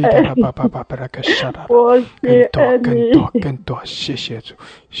个西哒哒叭叭叭叭，那个沙哒，更多更多更多，谢谢主，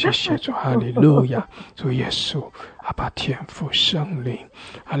谢谢主，哈利路亚！主耶稣。阿爸天父圣灵，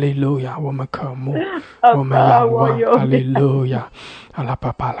哈利路亚！我们渴慕，我们仰望，哈利路亚！阿拉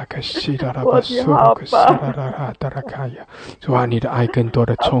巴巴拉克西达拉巴苏拉克西达拉达拉卡亚，主啊，你的爱更多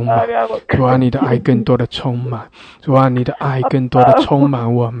的充满，主啊，你的爱更多的充满，主啊，你的爱更多的充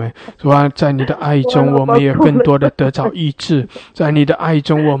满我们，主啊，在你的爱中，我们也更多的得着医治，在你的爱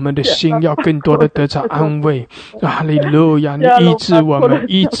中，我们的心要更多的得着安慰，哈利路亚！你医治我们，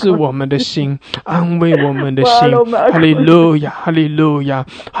医治我们的心，安慰我们的心。哈利路亚，哈利路亚，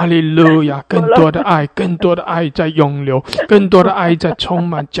哈利路亚！更多的爱，更多的爱在涌流，更多的爱在充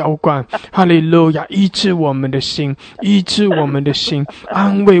满浇灌。哈利路亚，医治我们的心，医治我们的心，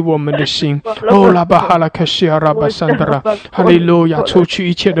安慰我们的心。哦，拉巴哈拉克西阿拉巴桑德拉，哈利路亚，除去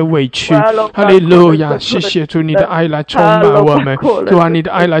一切的委屈。哈利路亚，谢谢主，你的爱来充满我们，主啊，你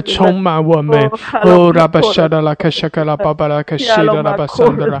的爱来充满我们。哦，拉巴沙达拉克西卡拉巴巴拉克西达拉巴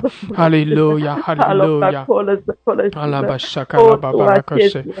桑德拉，哈利路亚，哈利路亚。阿拉巴沙卡拉巴巴拉克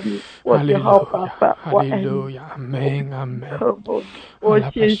西，哈利路亚，哈利路亚，阿门，阿门。我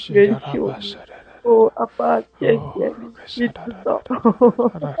谢谢主，哦，阿爸，谢谢你，你知道。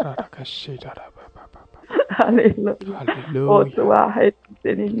哈利路亚，我主啊，孩子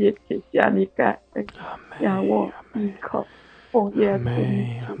在你面前向你感恩，仰望依靠。阿门，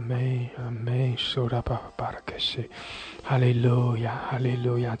阿门，阿门，苏拉巴巴拉克西，哈利路亚，哈利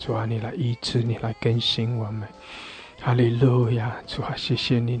路亚，主啊，你来医治，你来更新我们，哈利路亚，主啊，谢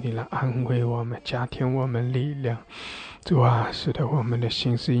谢你，你来安慰我们，加添我们力量，主啊，使得我们的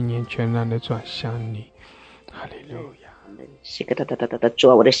心是一念全然的转向你，哈利路亚。是个主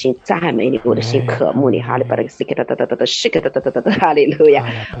啊，我的心赞美你，我的心渴慕你，哈利巴拉是个是个哈利路亚！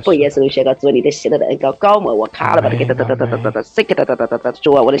不耶稣宣告主你的喜乐的恩膏高抹我，卡了巴拉是个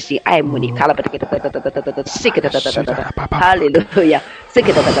主啊，我的心爱慕你，卡了巴拉是个哈利路亚！是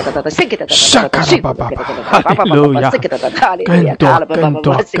个是个哈利路亚！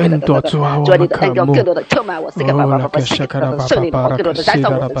更多主啊，我们渴慕，更多的充满我，是个巴巴巴是个圣灵更多的燃烧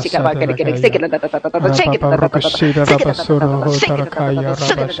我们，是个巴巴巴是个苏罗hồ达拉卡亚拉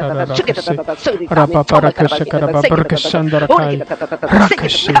巴沙拉拉克西，拉巴巴拉克西卡拉巴巴拉克山达拉卡亚，拉克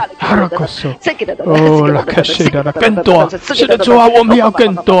西，哈拉克苏，哦，拉克西达拉更多，是的主啊，我们要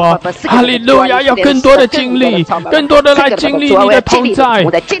更多，哈利路亚，要更多的经历，更多的来经历你的同在，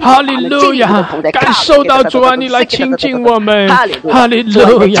哈利路亚，感受到主啊，你来亲近我们，哈利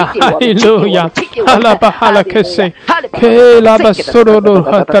路亚，哈利路亚，哈拉巴哈拉克西，克拉巴苏罗罗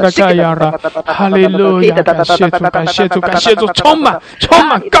哈达拉卡亚拉，哈利路亚，感谢主，感谢主，感谢主，充满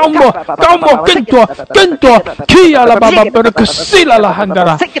高莫更多，去呀啦巴巴巴拉克西啦啦汉达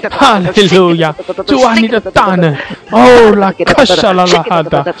拉，哈利路亚，主啊，你的大能，哦啦卡沙啦啦哈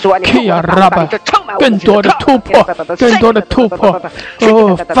达，去呀拉巴，更多的突破，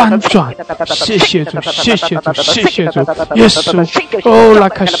哦翻转，谢谢主，耶稣，哦啦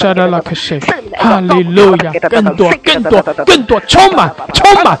卡沙啦啦克西，哈利路亚，更多，充满，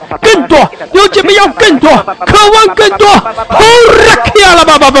更多，有姐妹要更多，渴望更多。哦，拉卡拉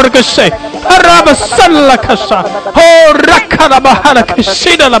巴巴巴拉克西，阿拉巴萨拉卡沙，哦，拉卡拉巴哈拉克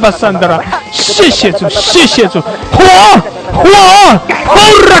西的拉巴桑德拉，谢谢主，火，哦，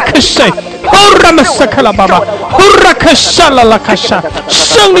拉克西，哦，拉马萨卡拉巴巴，哦，拉克沙拉拉卡沙，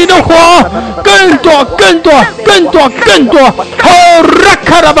胜利的火，更多，哦，拉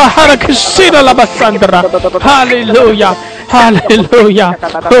卡拉巴哈拉克西的拉巴桑德拉，哈利路亚。哈利路亚，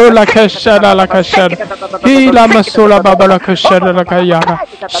哦拉卡沙拉拉卡沙，伊拉马苏拉巴巴拉卡沙拉拉卡亚拉，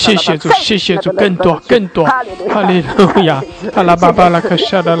谢谢主，更多，哈利路亚，哈拉巴巴拉卡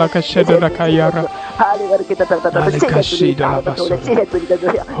沙拉拉卡沙拉拉卡亚拉，哈利卡西的拉巴苏，谢谢主你的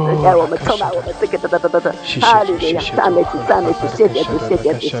荣耀，让我们充满我们这个哈利路亚，赞美主，谢谢主，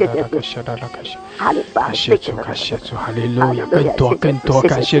哈利巴，谢谢主，哈利路亚，更多，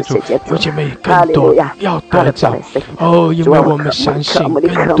感谢主，有姐妹更多要得着，哦。因为我们相信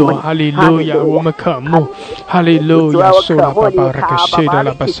更多，哈利路亚，我们渴慕，哈利路亚，苏拉巴巴拉克西的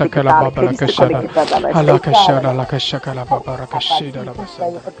拉巴萨克拉巴巴拉克沙拉，哈拉克沙拉拉克沙克拉巴巴拉克西的拉巴萨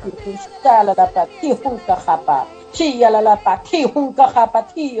拉。去呀啦啦巴提红个哈巴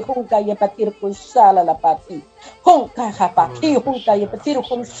提红个也巴提了红沙啦啦巴提红个哈巴提红个也巴提了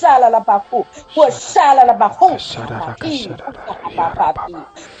红沙啦啦巴呼我沙啦啦巴红巴提红个哈巴巴提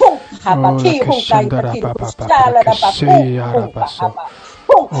红哈巴提红个也巴提了红沙啦啦巴呼红个哈巴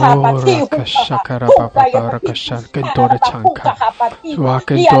轰卡巴提轰卡巴，轰嘎也巴提，更多的敞开，主啊，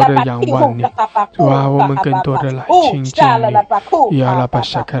更多的仰望你，主啊，我们更多的来亲近你，呀啦巴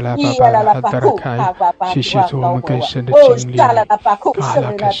沙卡拉巴巴拉达拉开，谢谢主，我们更深的经历，阿拉卡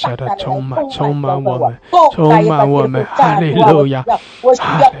沙的充满我们，充满我们，哈利路亚，哈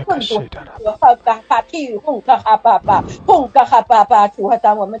利卡西达拉巴嘎巴提轰嘎哈巴巴，轰嘎哈巴巴，主啊，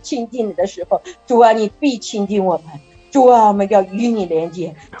当我们亲近你的时候，主啊，你必亲近我们。主啊，我们要与你连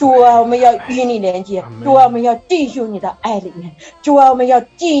接，主啊，我们要与你连接，主啊，我们要进入你的爱里面，主啊，我们要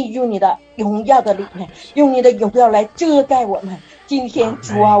进入你的荣耀的里面，用你的荣耀来遮盖我们。今天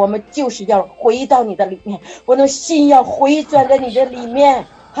主啊，我们就是要回到你的里面，我的心要回转在你的里面。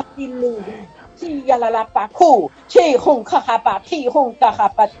哈利路亚。提呀啦啦巴库，提轰卡哈巴，提轰嘎哈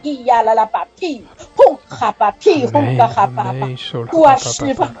巴，提呀啦啦巴提，轰哈巴提轰嘎哈巴巴，主啊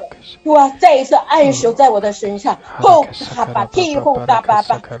释放，主啊再一次按手在我的身上，轰哈巴提轰嘎巴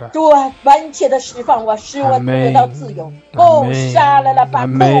巴，主啊完全的释放我，使我得到自由。哦沙啦啦巴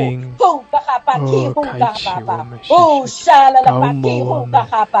库，轰嘎哈巴提轰嘎巴巴，哦沙啦啦巴提轰嘎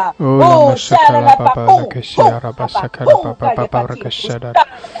哈巴，哦沙啦啦巴轰轰哈巴轰嘎也巴提，沙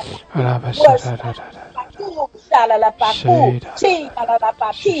啦啦巴库，提呀啦啦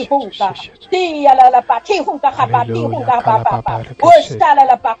巴提轰嘎，提呀啦啦巴提轰嘎哈巴提轰嘎巴巴巴，我沙啦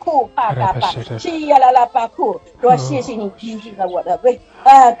啦巴库哈嘎巴，提呀啦啦巴库，我谢谢你医治了我的胃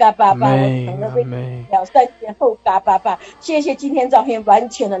啊嘎巴巴，我疼的胃2-3天后嘎巴巴，谢谢今天早上完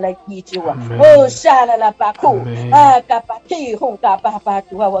全的来医治我，我沙啦啦巴库啊嘎巴提轰嘎巴巴，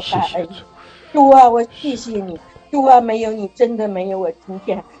主啊我感恩，主啊我谢谢你。主啊，没有你，真的没有我今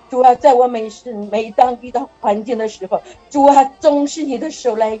天。主啊，在我每当遇到环境的时候，主啊，总是你的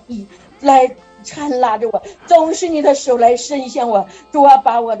手来搀拉着我，总是你的手来伸向我。主啊，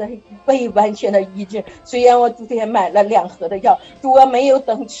把我的胃完全的医治。虽然我昨天买了2盒的药，主啊没有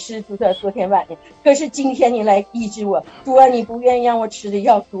等吃，昨天晚上，可是今天你来医治我。主啊，你不愿意让我吃的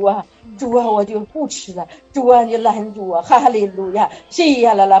药，主啊，我就不吃了。主啊，你拦住我，哈利路亚，西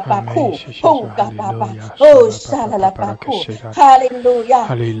呀啦啦巴库，轰嘎巴巴，哦沙啦啦巴库，哈利路亚，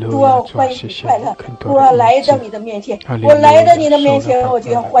主啊，欢喜快乐。主啊，来到你的面前，我来到你的面前，我就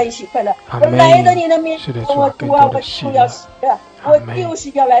要欢喜快乐。我来到你的面前，主啊，我就要喜乐。我就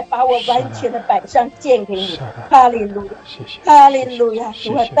是要来把我完全的摆上献给你，哈利路亚，哈利路亚，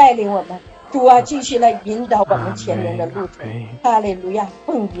主啊带领我们，主啊继续来引导我们前面的路程，哈利路亚，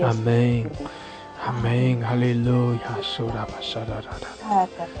奉耶稣，阿门，哈利路亚，苏拉巴沙达达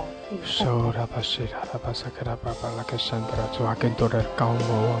达，苏拉巴西达拉巴萨克拉巴巴拉克山德拉，主啊更多的高摩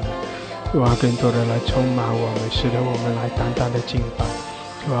我们，主啊更多的来充满我们，使得我们来单单的敬拜。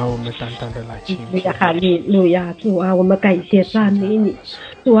主啊，我们单单的来敬拜。哈利路亚，主啊，我们感谢赞美你。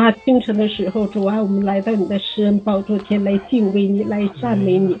主啊，清晨的时候，主啊，我们来到你的施恩宝座前来敬畏你，来赞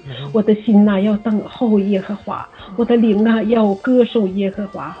美你。我的心呐，要等候耶和华，我的灵啊，要歌颂耶和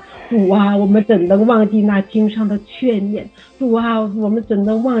华。主啊，我们怎能忘记那经上的劝勉？主啊，我们怎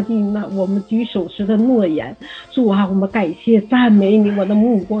能忘记那我们举手时的诺言？主啊，我们感谢赞美你，我的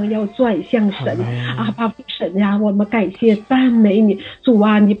目光要转向神。阿爸父神呀，我们感谢赞美你。主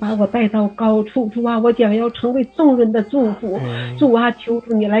啊，你把我带到高处，主啊，我将要成为众人的祝福。主啊，求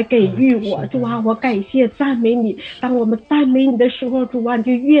主你来给予我。主啊，我感谢赞美你。当我们赞美你的时候，主啊，你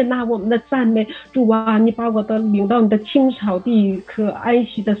就悦纳我们的赞美。主啊，你把我的领到你的青草地可安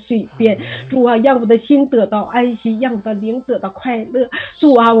息的水边。主啊，让我的心得到安息，让我的灵得到快乐。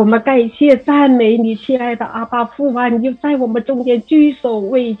主啊，我们感谢赞美你，亲爱的阿爸父啊，你就在我们中间居首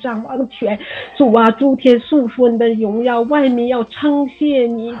位掌王权。主啊，诸天诉说你的荣耀，万民要称谢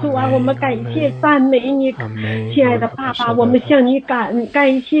你。主啊，我们感谢赞美你，亲爱的爸爸，我们向你感恩，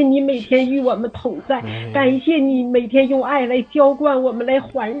感谢你每天与我们同在，感谢你每天用爱来浇灌我们，来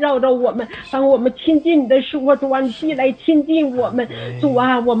环绕着我们。当我们亲近你的时候，主啊，你必来亲近我们。主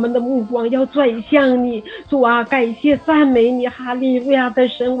啊，我们的目光要转向你。主啊，感谢赞美你，哈利路亚的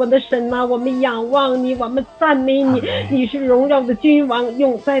神，我的神啊，我们仰望你，我们赞美你，你是荣耀的君王，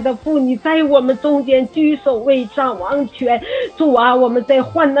永在的父，你在我们中间居首位掌王权。主啊，我们在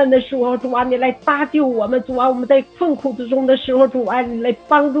患难的时候，主啊，你来搭救我们。主啊，我们在困苦之中的时候，主啊，你来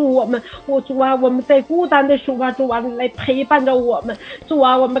帮助我们。主啊，我们在孤单的时候，主啊，你来陪伴着我们。主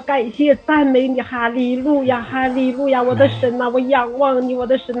啊，我们感谢赞美你，哈利路亚，哈利路亚，我的神啊，我仰望你，我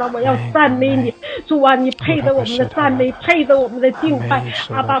的神神啊，我要赞美你，主啊，你配得我们的赞美，配得我们的敬拜。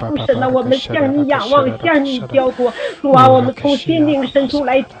阿爸父神啊，我们向你仰望，向你交托。主啊，我们从心灵深处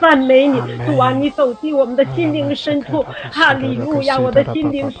来赞美你。主啊，你走进我们的心灵深处，哈利路亚！我的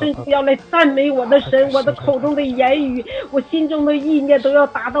心灵深处要来赞美我的神，我的口中的言语，我心中的意念都要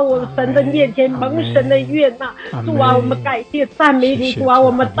达到我神的面前，蒙神的悦纳。主啊，我们感谢赞美你。主啊，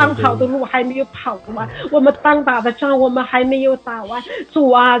我们当跑的路还没有跑完，我们当打的仗我们还没有打完。主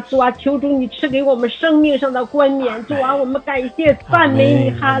啊，主啊，求主你赐给我们生命上的冠冕。主啊，我们感谢赞美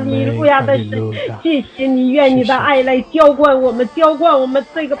你，哈利路亚的神，谢谢你，愿你的爱来浇灌我们，浇灌我们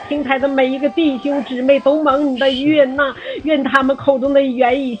这个平台的每一个弟兄姊妹都蒙你的悦纳，愿他们口中的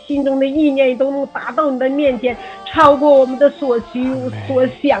言语，心中的意念都能达到你的面前，超过我们的所需所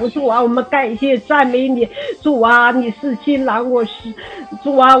想。主啊，我们感谢赞美你。主啊，你是新郎，我是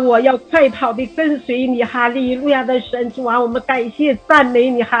主啊，我要快跑的跟随你，哈利路亚的神。主啊，我们感谢赞美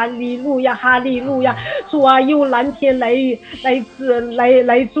你，哈利路亚，哈利路亚。主啊，用蓝天来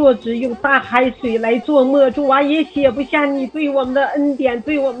做纸，用大海水来做墨。主啊，也写不下你对我们的恩典，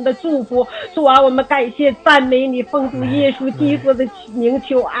对我们的祝福。主啊，我们感谢赞美你，奉主耶稣基督的名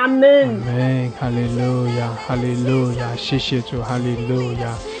求，阿门。阿门，哈利路亚，哈利路亚，谢谢主，哈利路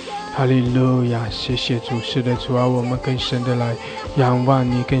亚。哈利路亚，谢谢主。是的，主啊，我们更深的来仰望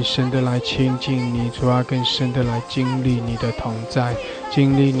你，更深的来亲近你。主啊，更深的来经历你的同在，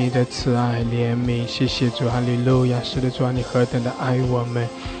经历你的慈爱怜悯。谢谢主，哈利路亚。是的，主啊，你何等的爱我们。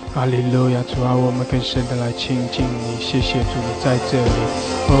哈利路亚，主啊，我们更深的来亲近你。谢谢主，你在这里。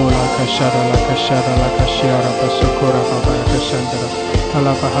哦，拉卡沙达，拉卡沙达，拉卡西亚拉巴苏库拉巴巴拉卡山达拉，阿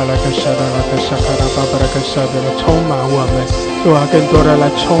拉巴哈拉卡沙达，拉卡沙卡拉巴巴拉卡沙达拉，充满我们。主啊，更多的来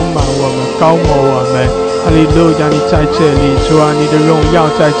充满我们，高摩我们。哈利路亚，你在这里。主啊，你的荣耀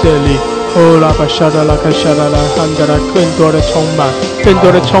在这里。哦，拉巴沙达，拉卡沙达拉，汉达拉，更多的充满，更多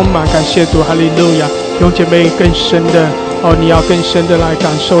的充满。感谢主，哈利路亚。弟兄姐妹，更深的你要更深的来感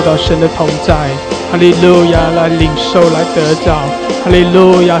受到神的同在。哈利路亚，来领受，来得着。哈利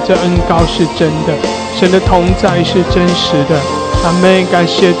路亚，这恩膏是真的，神的同在是真实的。阿们，感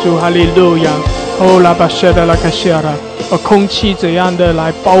谢主，哈利路亚。哦，拉巴舍的拉卡西亚拉，空气怎样的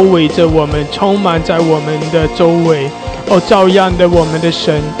来包围着我们，充满在我们的周围。照样的我们的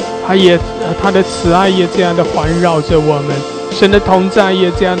神，他的慈爱也这样的环绕着我们，神的同在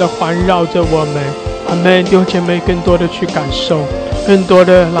也这样的环绕着我们。阿们，弟兄姐妹，更多的去感受，更多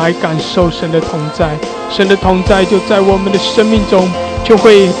的来感受神的同在。神的同在就在我们的生命中，就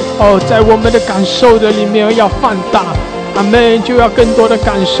会在我们的感受的里面要放大。阿们，就要更多的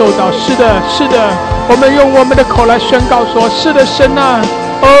感受到，是的，是的，我们用我们的口来宣告说，是的，神啊，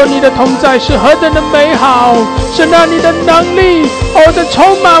你的同在是何等的美好，神啊，你的能力在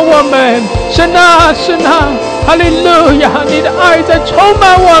充满我们，神啊，神啊，哈利路亚，你的爱在充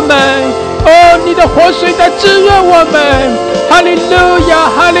满我们，你的活水在滋润我们，哈利路亚，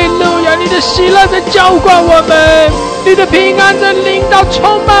哈利路亚，你的喜乐在浇灌我们，你的平安在领导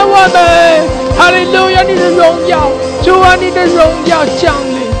充满我们，哈利路亚，你的荣耀，主啊，你的荣耀降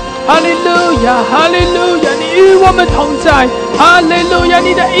临，哈利路亚，哈利路亚，你与我们同在，哈利路亚，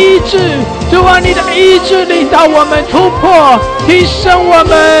你的医治，主啊，你的医治领导我们突破提升我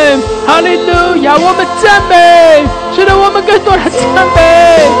们，哈利路亚，我们赞美，是的，我们更多的赞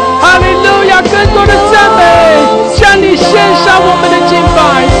美，哈利路亚，更多的赞美，向你献上我们的敬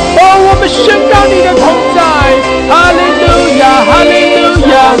拜，我们宣告你的同在，哈利路亚，哈利路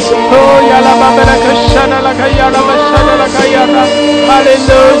亚，呀啦巴巴拉克沙拉拉卡呀啦巴沙拉拉卡呀啦，哈利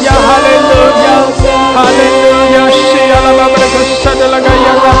路亚，哈利路亚，哈利路亚，是呀啦巴巴拉克沙拉拉卡呀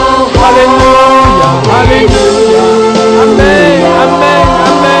啦，哈利路亚，哈利路亚，阿门，阿门，阿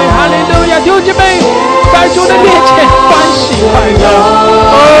门，哈利路亚，弟兄姐妹，在主的面前欢喜快乐，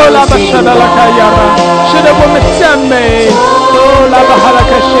拉巴沙拉拉卡呀啦，是的，我们赞美，拉巴哈拉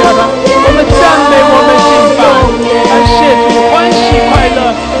卡西呀啦，我们赞美，我们敬拜，感谢主，欢喜快乐，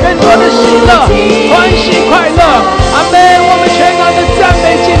更多的喜乐，欢喜快乐，阿们，我们全然的赞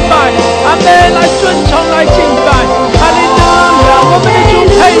美敬拜，阿们，来尊崇，来敬拜，哈利路亚，我们的主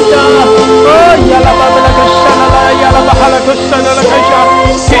配得，呀啦巴巴拉克沙拉拉，呀啦巴哈拉克沙拉拉开沙，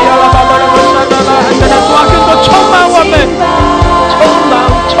呀啦巴巴拉克沙拉拉，很多的主啊，更多充满我们，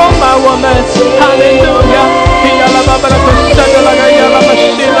充满我们，哈利路亚，呀啦巴巴拉克沙拉拉，呀啦巴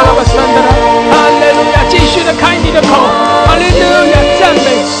西拉拉巴山达拉，哈利路亚，继续的开你的口。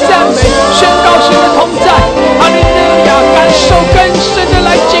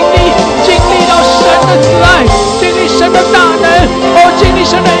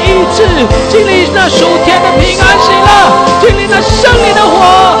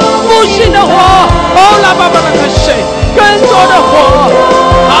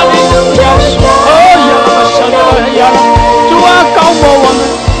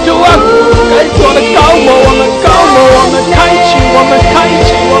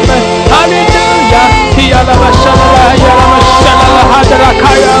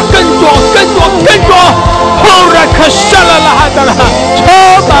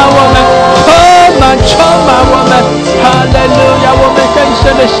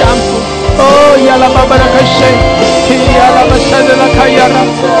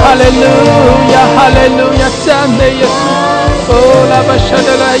利路亚，哈利路亚，赞美耶稣。哦，拉巴沙的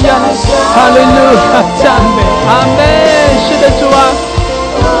拉亚，哈利路亚，赞美，阿门。是的，主啊，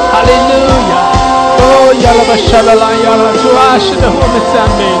哈利路亚。哦，亚拉巴沙的拉亚拉，主啊，是的，我们赞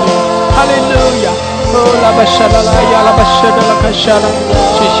美你，哈利路亚。哦，拉巴沙的拉亚，拉巴沙的拉卡沙拉，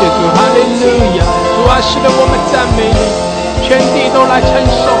谢谢主，哈利路亚。主啊，是的，我们赞美你，全地都来承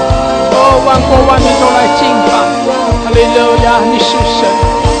受，哦，万国万民都来敬拜，哈利路亚，你是神，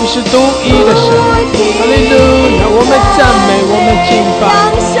你是独一的神，哈利路亚，我们赞美，我们敬拜，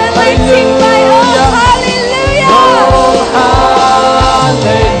哈利路亚，哦，哈利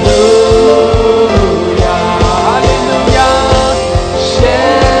路亚，哈利路亚，献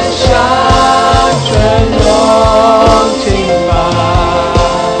上尊荣敬拜。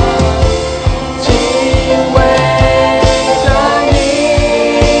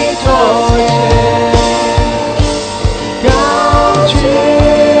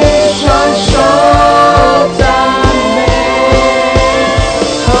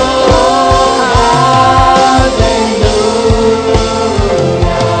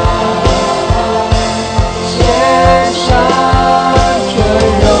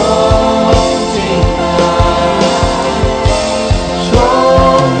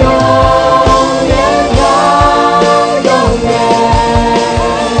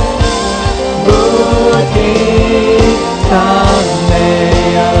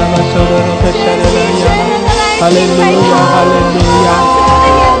哈利路亚，哈利路亚，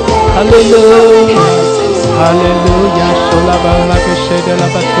哈利路亚，哈利路亚，苏拉巴拉克西德拉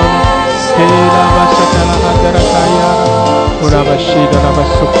巴苏，基拉巴萨达拉哈德拉卡亚，乌拉巴西德拉巴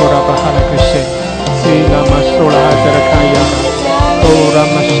苏库拉巴哈拉克西，基拉马苏拉哈德拉卡亚，乌拉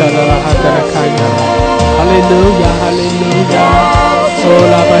马沙达拉哈德拉卡亚，哈利路亚，哈利路亚，乌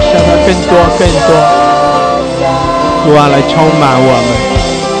拉巴沙达更多更多，主啊来充满我们，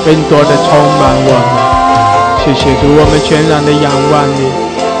更多的充满我们。谢谢主，我们全然的仰望你，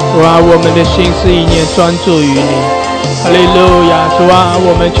主啊，我们的心思意念专注于你，哈利路亚，主啊，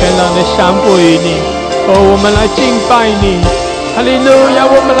我们全然的降服于你，哦，我们来敬拜你，哈利路亚，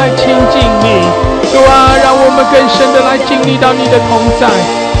我们来亲近你，主啊，让我们更深的来经历到你的同在，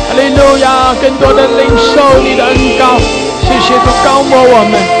哈利路亚，更多的领受你的恩膏，谢谢主，高摩我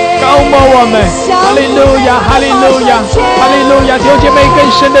们，高摩我们，哈利路亚，哈利路亚，哈利路亚，弟兄姐妹更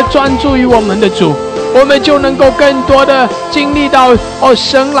深的专注于我们的主，我们就能够更多的经历到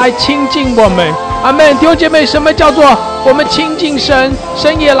神来亲近我们，阿们。弟兄姐妹，什么叫做我们亲近神，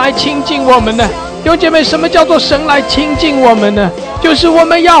神也来亲近我们呢？弟兄姐妹，什么叫做神来亲近我们呢？就是我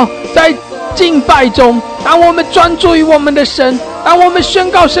们要在敬拜中，当我们专注于我们的神，当我们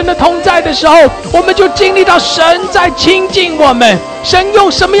宣告神的同在的时候，我们就经历到神在亲近我们。神用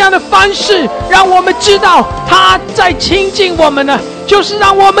什么样的方式让我们知道他在亲近我们呢？就是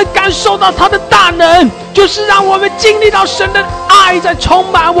让我们感受到他的大能，就是让我们经历到神的爱在充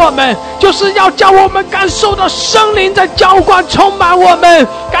满我们，就是要叫我们感受到圣灵在浇灌充满我们，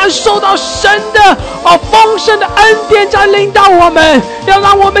感受到神的丰盛的恩典在领导我们，要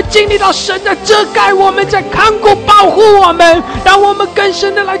让我们经历到神在遮盖我们，在看顾保护我们，让我们更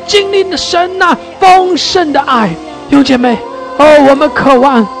深的来经历神那丰盛的爱。弟兄姐妹，我们渴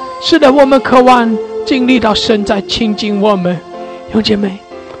望，是的，我们渴望经历到神在亲近我们。弟兄姐妹，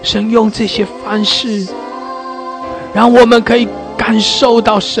神用这些方式让我们可以感受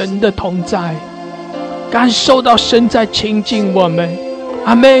到神的同在，感受到神在亲近我们。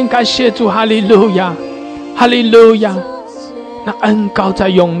阿们，感谢主，哈利路亚，哈利路亚。那恩膏在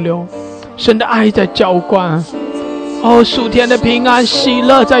涌流，神的爱在浇灌，属天的平安喜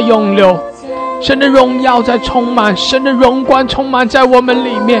乐在涌流，神的荣耀在充满，神的荣光充满在我们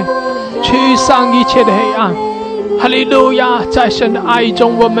里面，驱散一切的黑暗。哈利路亚，在神的爱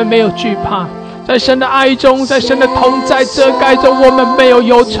中我们没有惧怕，在神的爱中，在神的同在遮盖中我们没有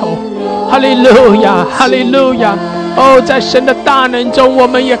忧愁。哈利路亚，哈利路亚。在神的大能中我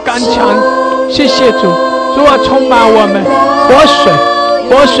们也刚强。谢谢主，主啊，充满我们，活水，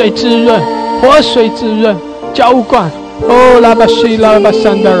活水滋润，活水滋润，浇灌。拉巴西拉巴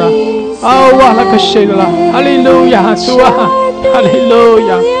山达拉，哇拉克西拉，哈利路亚，主啊，哈利路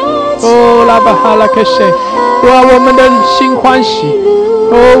亚。拉巴哈拉克西，哇，我们的心欢喜，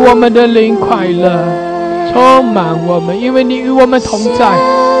我们的灵快乐，充满我们，因为你与我们同在。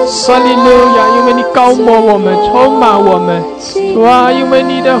哈利路亚，因为你高摩我们，充满我们。主啊，因为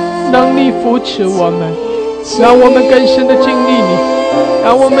你的能力扶持我们，让我们更深的经历你，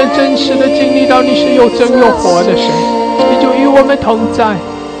让我们真实的经历到你是又真又活的神，你就与我们同在。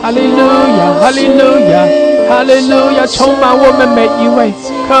哈利路亚，哈利路亚，哈利路亚，充满我们每一位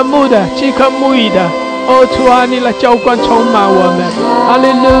渴慕的、饥渴慕义的。主啊，你来浇灌充满我们。哈利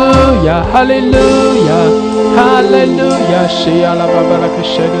路亚，哈利路亚，哈利路亚，是呀啦巴巴拉克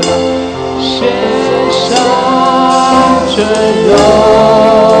舍的啦，献上这荣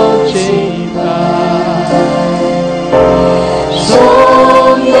敬拜，从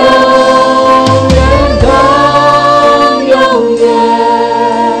永远到永远，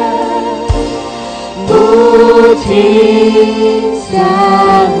不停赞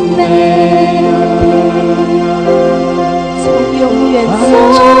美。永远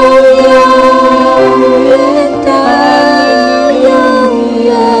到永远，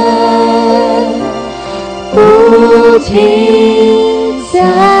不停赞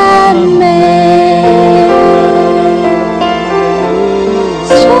美，从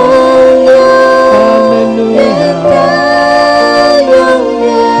永远到永远，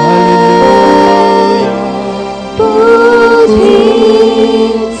不停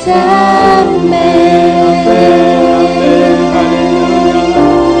赞美。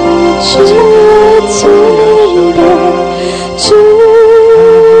主敬拜，主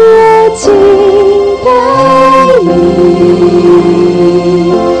敬拜你，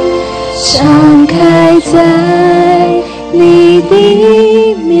敞开在你的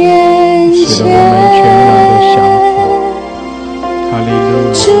面前。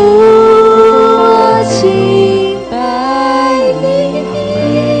主敬拜你，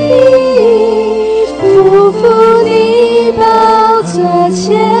匍匐你宝座前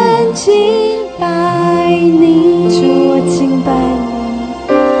敬拜你，主我敬拜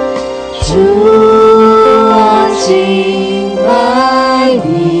你，主我敬拜你，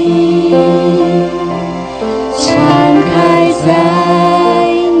敞开在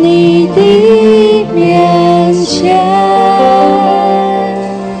你的面前，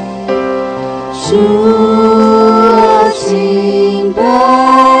主我敬拜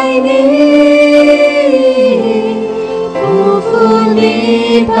你，匍匐你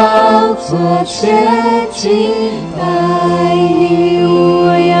宝座前敬拜你，我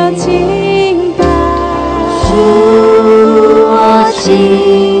要敬拜，主我敬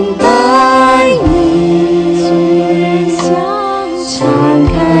拜你，敞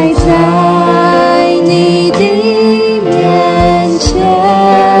开在你的面前，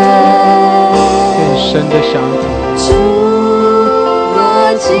更深的降服，主我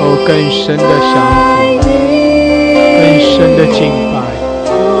敬拜你，更深的降服，更深的敬拜。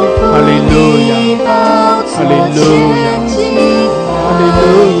哈利路亚，哈利路亚，哈利路亚，哈利路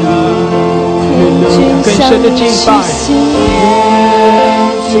亚，更深的敬拜，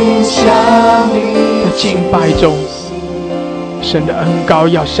在敬拜中，神的恩膏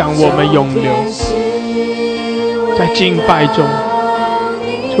要向我们涌流。在敬拜中，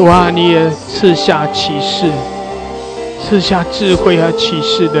主啊，你也赐下启示，赐下智慧和启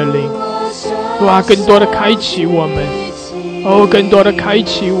示的灵。主啊，更多的开启我们。更多的开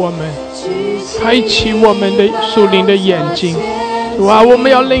启我们，开启我们的属灵的眼睛。主啊，我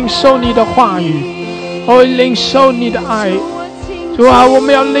们要领受你的话语，领受你的爱。主啊，我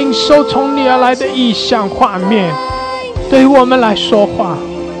们要领受从你而来的意象画面，对我们来说话。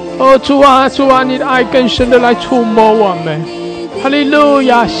主啊，主啊，你的爱更深的来触摸我们。哈利路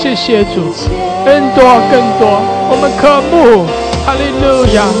亚，谢谢主，更多更多，我们渴慕。哈利路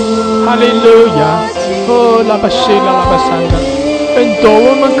亚，哈利路亚。拉巴西拉拉巴山的更多，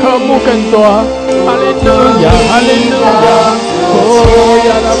我们渴慕更多。哈利路亚，哈利路亚，呀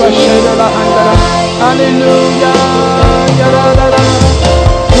拉巴西拉拉汉达拉，哈利路亚，呀啦啦啦，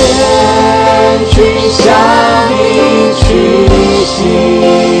天君向你屈膝，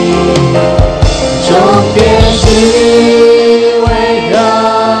终点是围绕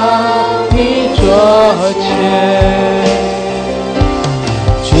你桌前。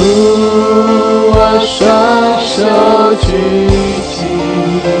我双手举起，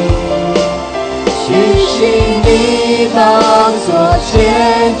举起你宝座前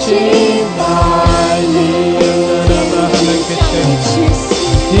敬拜你，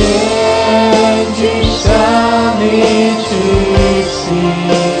天君向你屈膝，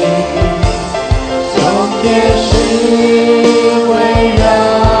从天使围绕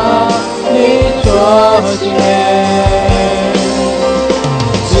你桌前。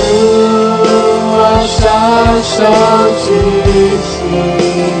双手举起，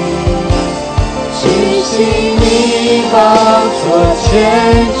举起你宝座前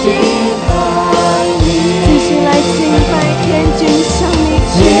敬拜你，继续来敬拜天君向你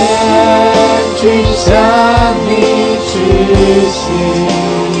屈膝，天君向你屈膝，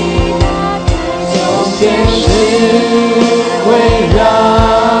从天使围绕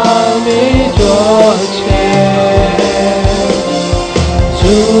你桌前。主，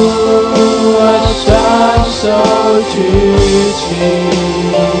我双手举起，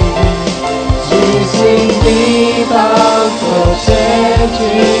敬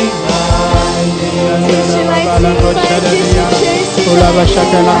拜你，乌拉巴沙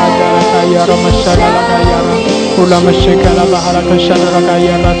卡拉哈达拉卡亚拉玛沙拉拉卡亚拉，乌拉玛沙卡拉巴哈拉卡沙拉拉卡亚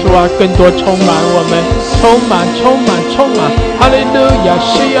拉，主啊，更多充满我们，充满，哈利路亚，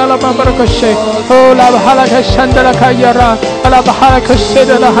西亚拉巴巴拉卡西，乌拉巴哈拉卡沙达拉卡亚拉，阿拉巴哈拉卡西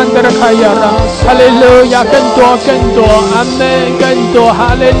达拉汉达拉卡亚拉，哈利路亚，更多，阿门，更多，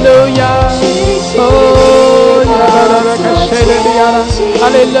哈利路亚，哦，亚拉拉拉卡西达拉亚拉，哈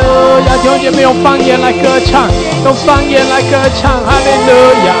利路亚，弟兄姐妹用方言来歌唱，用方言来歌唱，哈利路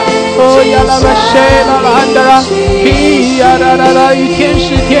亚，哦，亚拉巴西达拉汉达拉，皮亚拉拉拉，与天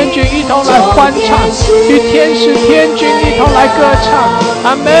使天军一同来欢唱，与天使天军一同来歌唱，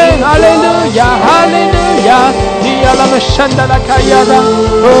阿门，哈利路亚，哈利路亚，皮亚拉巴山达拉卡亚拉，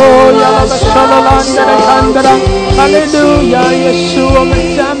哦，亚拉巴沙拉拉达拉坎达拉，哈利路亚，耶稣，我们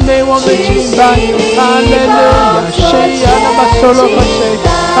赞美，我们敬拜，哈利路亚，谁亚拉巴索罗和谁，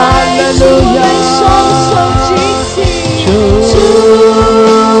哈利路亚，主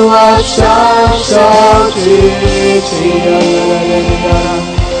啊，双手举起，哈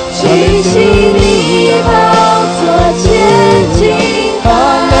利路亚，哈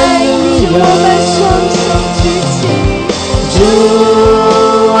利路亚，我们双手举起，主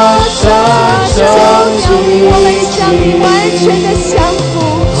啊，双手举起，我们向你完全的降服，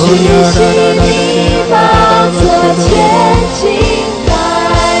举起你宝座前敬拜，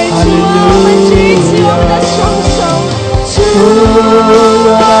主啊，我们举起我们的双手，主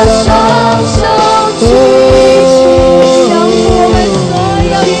啊，双手举起，降服我们所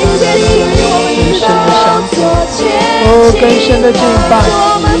有一切属于我们的宝座前敬拜，更深的敬拜，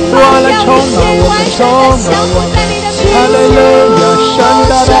主啊，来充满我们，充满我们。哈利路亚，山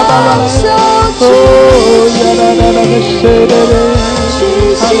达拉巴拉，哦，亚拉拉拉的谁的人，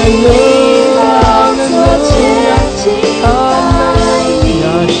哈利路亚，哈利路亚，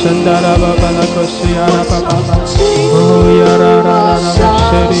山达拉巴巴拉克西亚拉巴巴巴，哦，亚拉拉拉的谁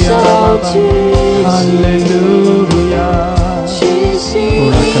的亚拉巴巴，哈利路亚，乌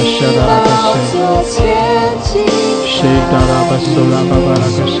拉克沙达拉克谁，谁达拉巴苏拉巴巴拉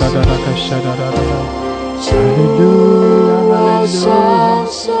克沙达拉克沙达拉拉。哈利路亚，哈利路亚，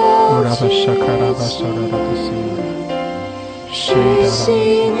乌拉巴沙卡拉巴沙拉拉克西，谁的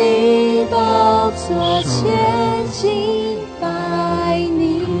你宝座前敬拜你，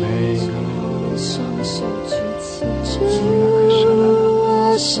双手举起，主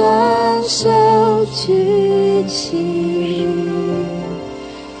啊，双手举起，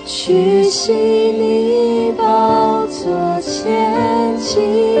举起你宝座前敬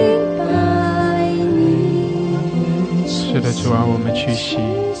拜。是的，主啊，我们屈膝，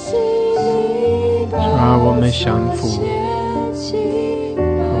主啊，我们降服，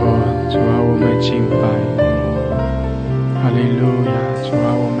哦，主啊，我们敬拜，哈利路亚，主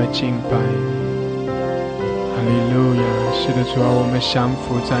啊，我们敬拜，哈利路亚，是的，主啊，我们降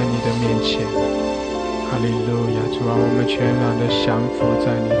服在你的面前，哈利路亚，主啊，我们全然的降服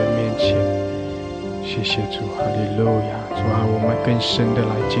在你的面前，谢谢主，哈利路亚，主啊，我们更深的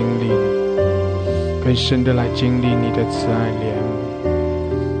来经历你。更深的来经历你的慈爱怜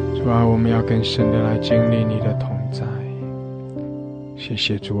悯，主啊，我们要更深的来经历你的同在。谢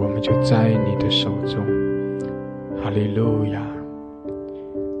谢主，我们就在你的手中。哈利路亚，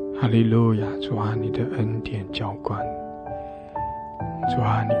哈利路亚，主啊，你的恩典浇灌，主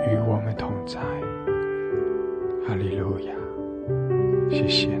啊，你与我们同在。哈利路亚，谢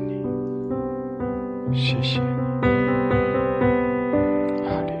谢你，谢谢你。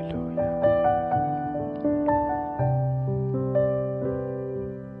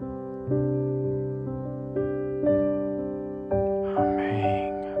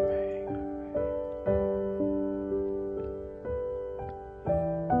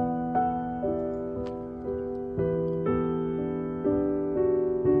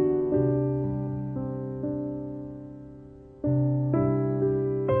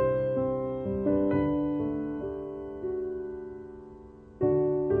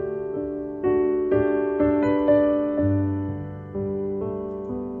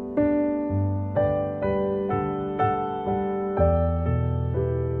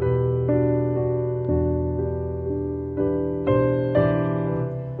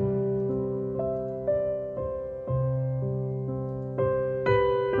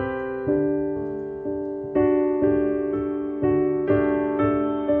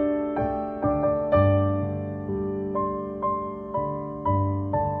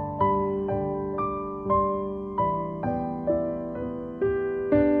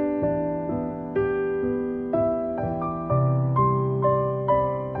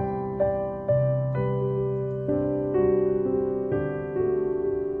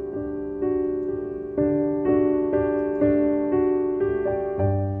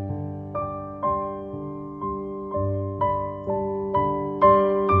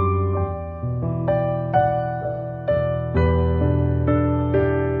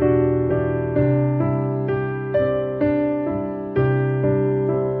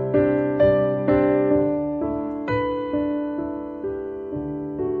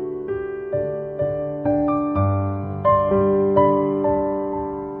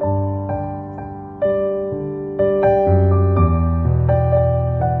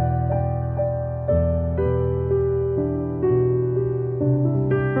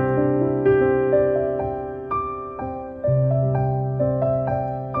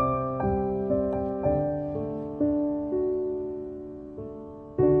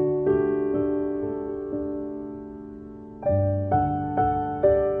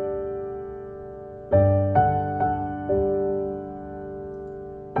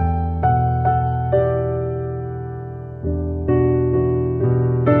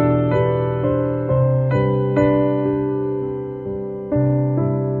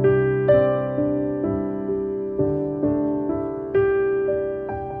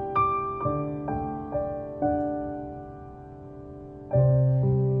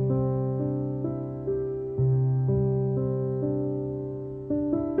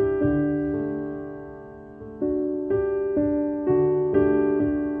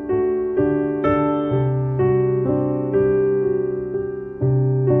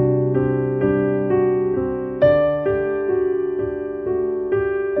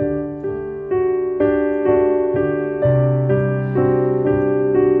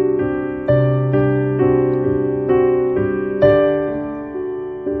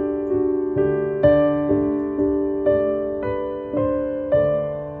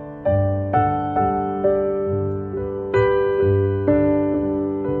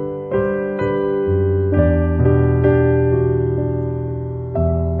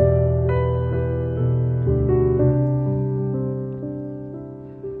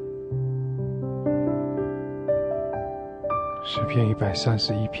篇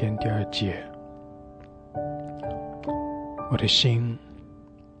131篇第2节，我的心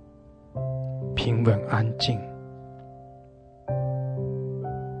平稳安静，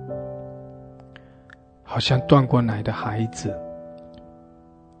好像断过奶的孩子，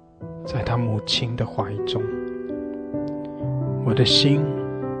在他母亲的怀中。我的心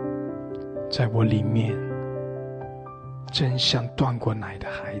在我里面，真像断过奶的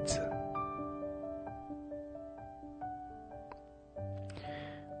孩子。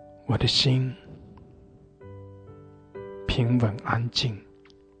我的心平稳安静，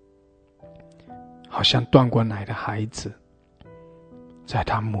好像断过奶的孩子，在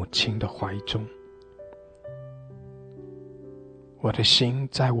他母亲的怀中。我的心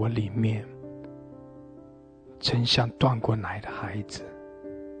在我里面，真像断过奶的孩子。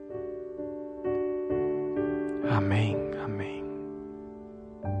阿们，阿们。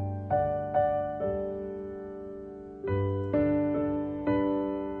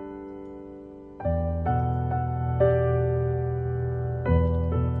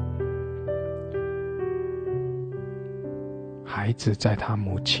孩子在他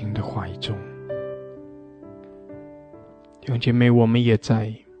母亲的怀中。弟兄姐妹，我们也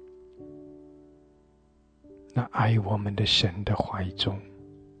在那爱我们的神的怀中。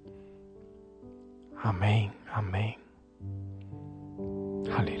阿们，阿们，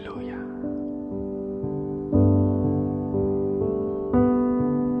哈利路亚。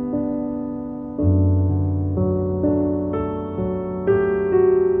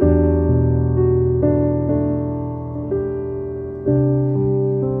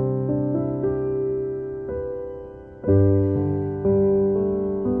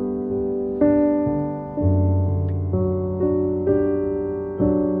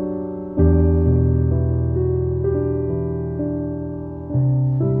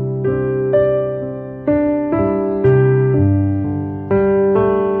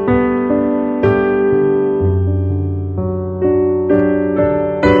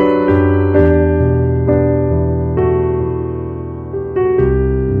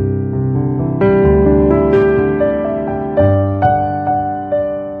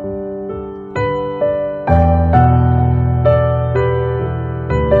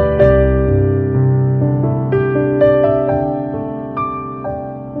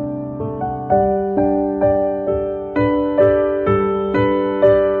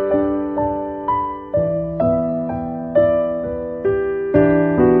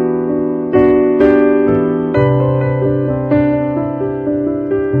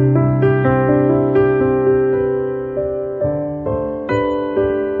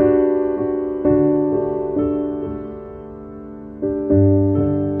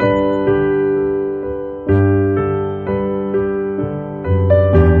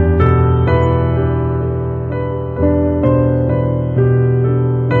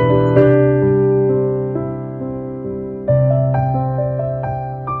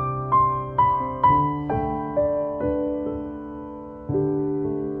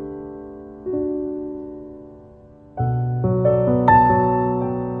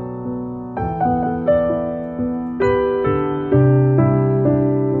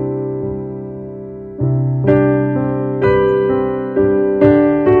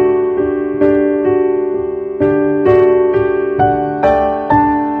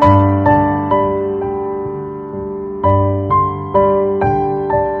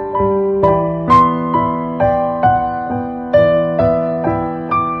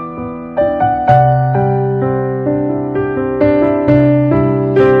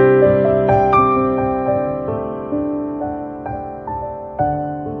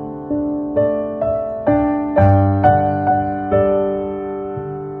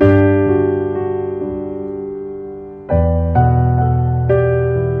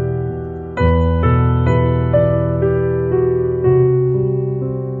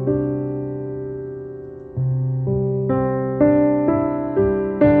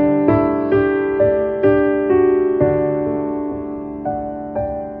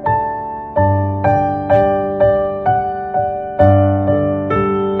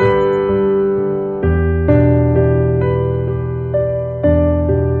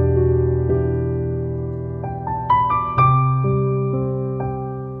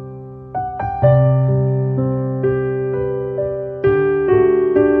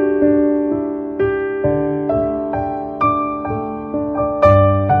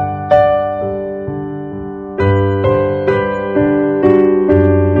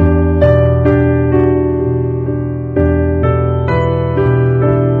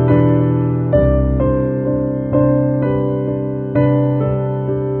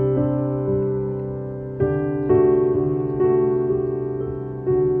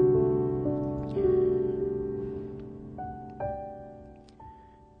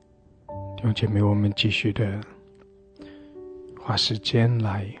弟兄姐妹，我们继续的花时间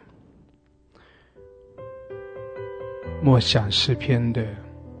来默想诗篇的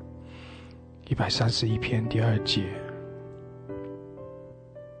131篇第2节。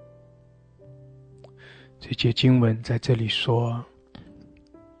这节经文在这里说，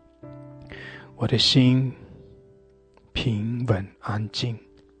我的心平稳安静。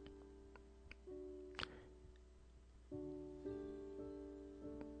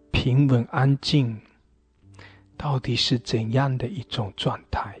平稳安静到底是怎样的一种状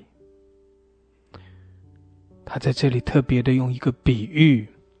态？他在这里特别的用一个比喻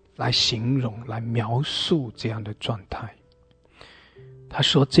来形容，来描述这样的状态。他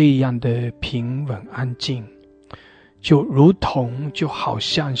说这样的平稳安静就如同就好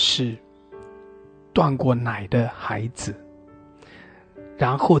像是断过奶的孩子，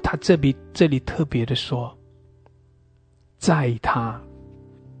然后他这里特别的说，在他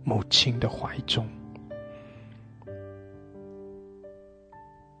母亲的怀中。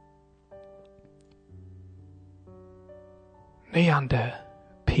那样的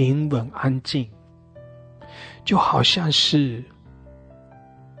平稳安静就好像是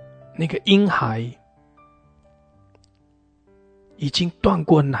那个婴孩，已经断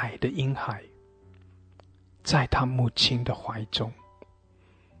过奶的婴孩，在他母亲的怀中。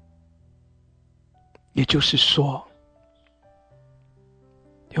也就是说，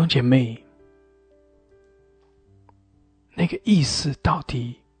弟兄姐妹，那个意思到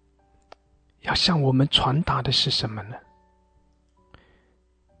底要向我们传达的是什么呢？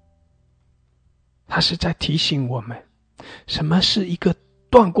他是在提醒我们，什么是一个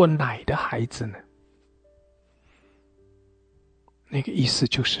断过奶的孩子呢？那个意思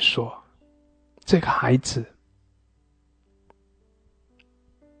就是说，这个孩子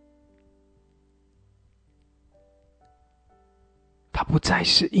他不再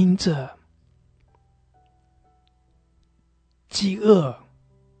是因着饥饿，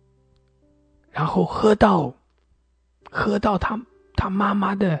然后喝到他妈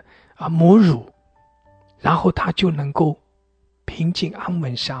妈的母乳，然后他就能够平静安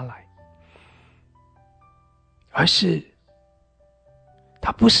稳下来，而是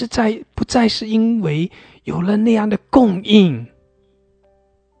他不再是因为有了那样的供应，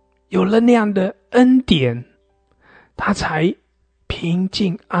有了那样的恩典，他才平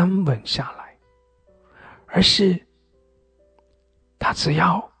静安稳下来，而是他只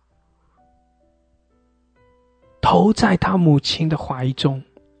要投在他母亲的怀中，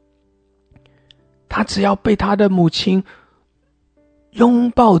他只要被他的母亲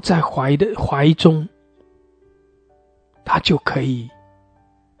拥抱在怀中，他就可以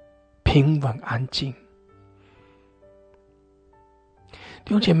平稳安静。弟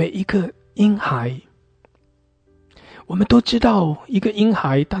兄姐妹，一个婴孩，我们都知道，一个婴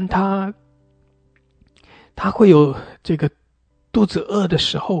孩当他会有这个肚子饿的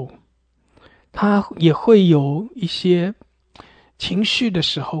时候，他也会有一些情绪的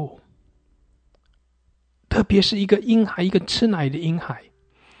时候，特别是一个婴孩，一个吃奶的婴孩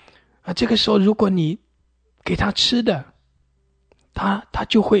这个时候如果你给他吃的，他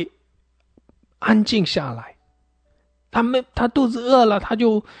就会安静下来。他肚子饿了，他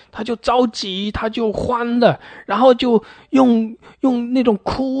就着急，他就欢了，然后就用那种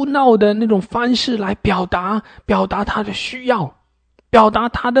哭闹的那种方式来表达他的需要，表达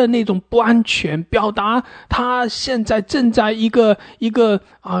他的那种不安全，表达他现在正在一个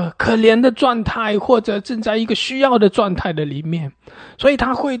可怜的状态，或者正在一个需要的状态的里面，所以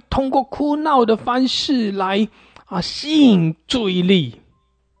他会通过哭闹的方式来吸引注意力。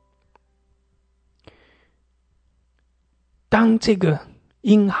当这个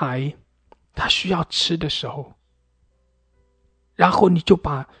婴孩他需要吃的时候，然后你就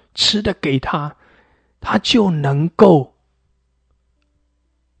把吃的给他，他就能够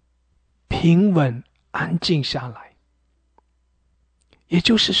平稳安静下来。也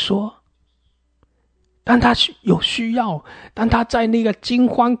就是说，当他有需要，当他在那个惊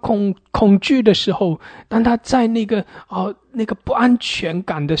慌恐惧的时候，当他在那个不安全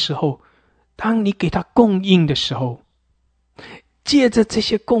感的时候，当你给他供应的时候，借着这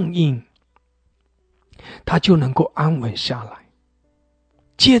些供应，他就能够安稳下来。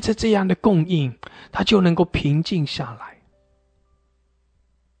借着这样的供应，他就能够平静下来。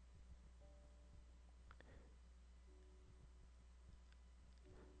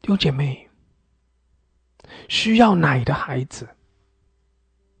弟兄姐妹，需要奶的孩子，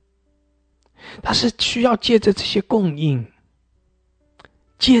他是需要借着这些供应，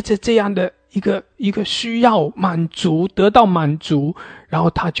借着这样的一个需要满足，得到满足，然后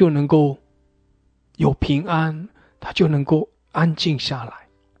他就能够有平安，他就能够安静下来。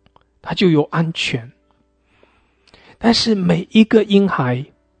他就有安全。但是每一个婴孩，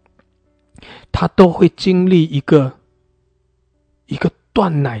他都会经历一个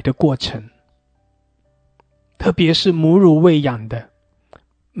断奶的过程，特别是母乳喂养的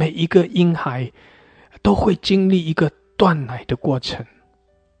每一个婴孩都会经历一个断奶的过程。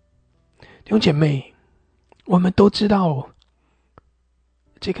弟兄姐妹，我们都知道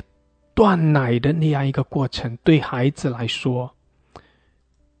这个断奶的那样一个过程，对孩子来说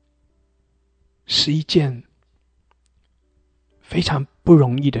是一件非常不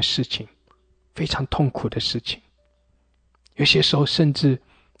容易的事情，非常痛苦的事情。有些时候甚至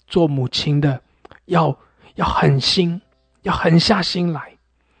做母亲的要狠心，要狠下心来，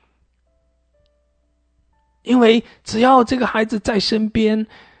因为只要这个孩子在身边，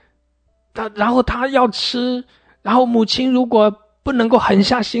然后他要吃，然后母亲如果不能够狠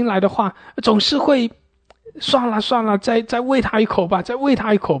下心来的话，总是会算了，再喂他一口吧，再喂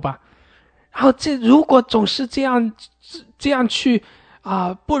他一口吧。然后如果总是这样去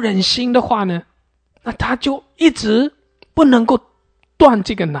不忍心的话呢，那他就一直不能够断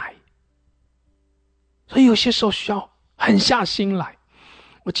这个奶。所以有些时候需要狠下心来。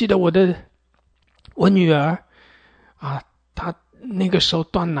我记得我女儿她那个时候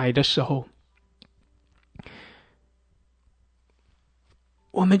断奶的时候，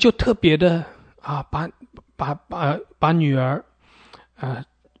我们就特别的把女儿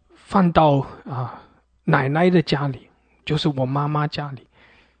放到奶奶的家里，就是我妈妈家里，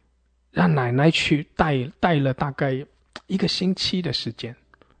让奶奶去带了大概1个星期的时间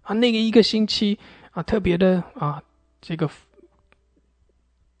那个1个星期特别的这个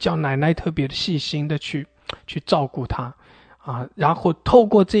叫奶奶特别的细心的去照顾她然后透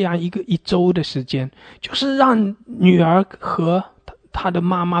过这样一周的时间，就是让女儿和她的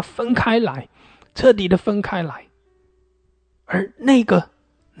妈妈分开来，彻底的分开来。而那个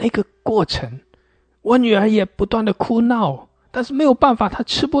过程，我女儿也不断的哭闹，但是没有办法，她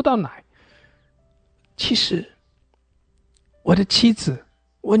吃不到奶。其实我的妻子，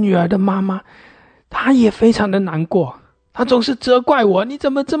我女儿的妈妈，她也非常的难过，她总是责怪我，你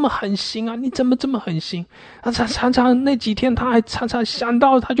怎么这么狠心啊，你怎么这么狠心。她常常那几天她还常常想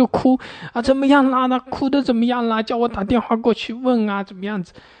到她就哭怎么样啦，她哭得怎么样啦，叫我打电话过去问怎么样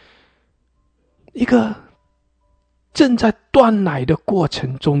子。一个正在断奶的过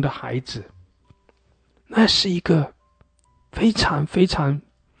程中的孩子，那是一个非常非常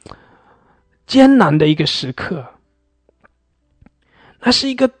艰难的一个时刻，那是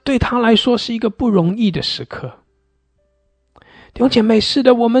一个对他来说是一个不容易的时刻。弟兄姐妹，是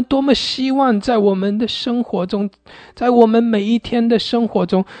的，我们多么希望在我们的生活中，在我们每一天的生活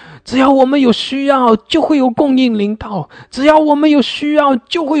中，只要我们有需要就会有供应临到，只要我们有需要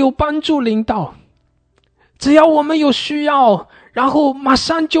就会有帮助临到，只要我们有需要，然后马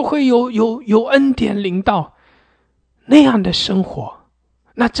上就会有恩典临到。那样的生活，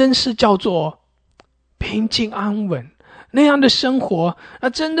那真是叫做平静安稳。那样的生活，那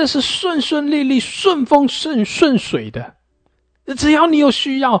真的是顺顺利利、顺风顺水的。只要你有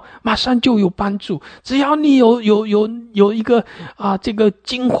需要，马上就有帮助；只要你有一个这个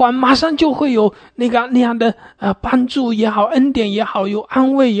惊慌，马上就会有那样的帮助也好，恩典也好，有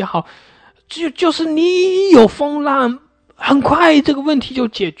安慰也好。就是你一有风浪，很快这个问题就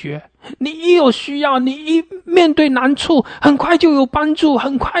解决；你一有需要，你一面对难处，很快就有帮助，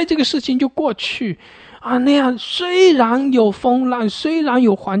很快这个事情就过去。那样虽然有风浪，虽然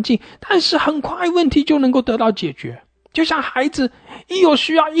有环境，但是很快问题就能够得到解决。就像孩子一有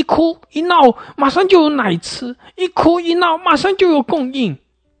需要，一哭一闹，马上就有奶吃；一哭一闹，马上就有供应，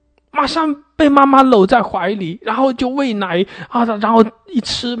马上被妈妈搂在怀里，然后就喂奶然后一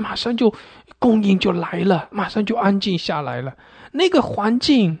吃，马上就供应就来了，马上就安静下来了。那个环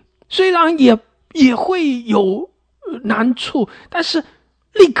境虽然也会有难处，但是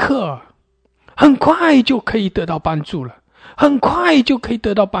立刻很快就可以得到帮助了，很快就可以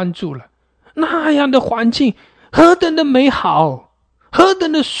得到帮助了。那样的环境何等的美好，何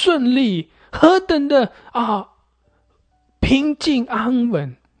等的顺利，何等的平静安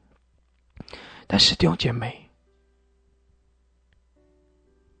稳。但是弟兄姐妹，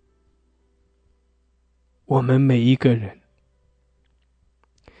我们每一个人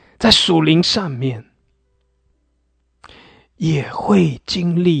在属灵上面也会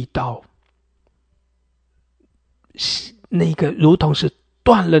经历到那个如同是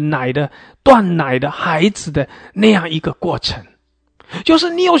断奶的孩子的那样一个过程。就是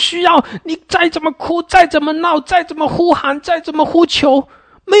你有需要，你再怎么哭，再怎么闹，再怎么呼喊，再怎么呼求，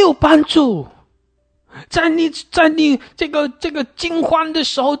没有帮助。在你这个惊慌的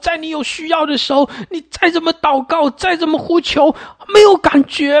时候，在你有需要的时候，你再怎么祷告，再怎么呼求，没有感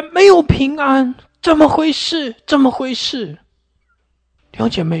觉，没有平安，怎么回事？弟兄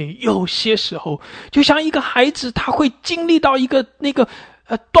姐妹，有些时候就像一个孩子，他会经历到一个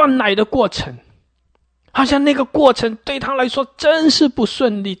断奶的过程，好像那个过程对他来说真是不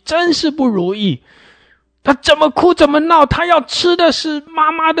顺利，真是不如意。他怎么哭怎么闹，他要吃的是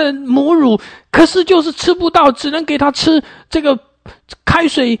妈妈的母乳，可是就是吃不到，只能给他吃这个开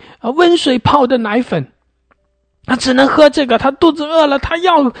水温水泡的奶粉。他只能喝这个，他肚子饿了，他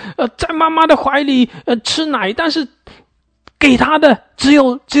要在妈妈的怀里吃奶，但是给他的只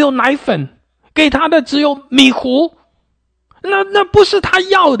有奶粉，给他的只有米糊，那不是他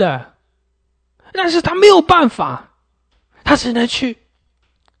要的，但是他没有办法，他只能去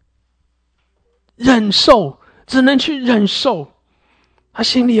忍受，他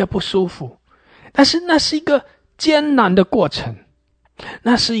心里也不舒服，但是那是一个艰难的过程，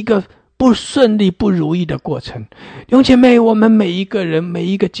那是一个不顺利不如意的过程。弟兄姐妹，我们每一个人，每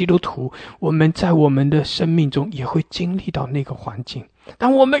一个基督徒，我们在我们的生命中也会经历到那个环境。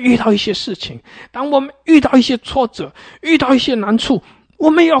当我们遇到一些事情，当我们遇到一些挫折，遇到一些难处，我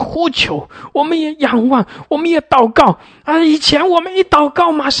们也要呼求，我们也仰望，我们也祷告以前我们一祷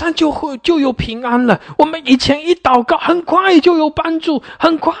告马上就有平安了，我们以前一祷告很快就有帮助，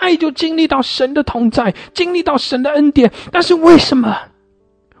很快就经历到神的同在，经历到神的恩典。但是为什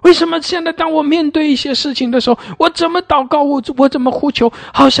么现在当我面对一些事情的时候，我怎么祷告，我怎么呼求，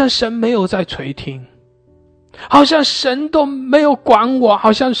好像神没有在垂听，好像神都没有管我，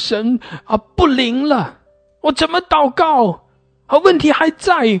好像神不灵了，我怎么祷告问题还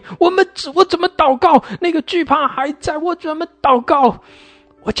在，我怎么祷告，那个惧怕还在，我怎么祷告，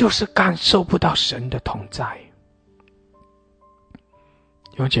我就是感受不到神的同在。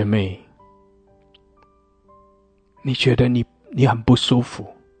弟兄姐妹，你觉得你很不舒服，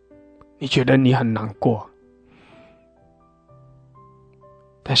你觉得你很难过，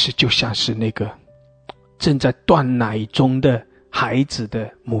但是就像是那个正在断奶中的孩子的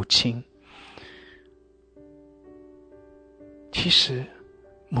母亲，其实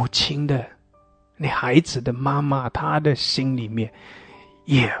母亲的那孩子的妈妈，她的心里面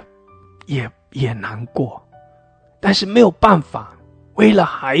也难过，但是没有办法，为了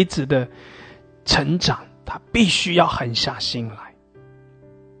孩子的成长，她必须要狠下心来，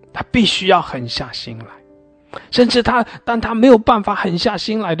甚至当她没有办法狠下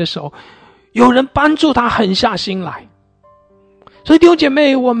心来的时候，有人帮助她狠下心来。所以弟兄姐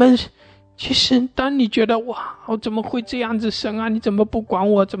妹，我们其实当你觉得哇，我怎么会这样子，神啊，你怎么不管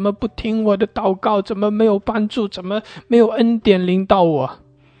我，怎么不听我的祷告，怎么没有帮助，怎么没有恩典临到我，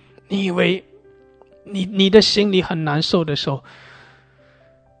你以为你的心里很难受的时候，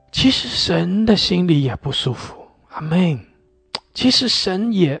其实神的心里也不舒服。阿们。其实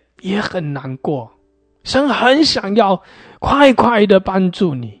神也很难过，神很想要快快的帮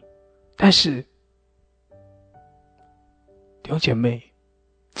助你，但是弟兄姐妹，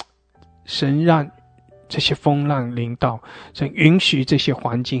神让这些风浪临到，神允许这些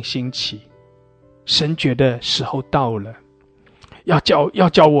环境兴起，神觉得时候到了，要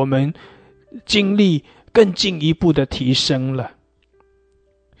叫我们经历更进一步的提升了。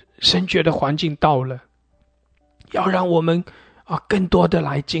神觉得环境到了，要让我们更多的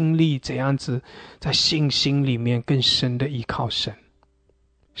来经历怎样子在信心里面更深的依靠神。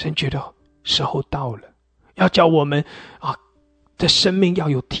神觉得时候到了，要叫我们的生命要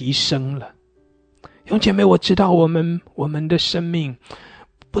有提升了。弟兄姐妹，我知道我们的生命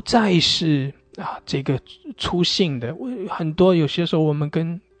不再是这个粗性的。很多有些时候我们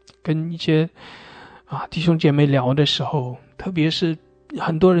跟一些弟兄姐妹聊的时候，特别是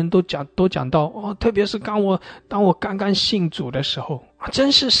很多人都讲到特别是当我刚刚信主的时候，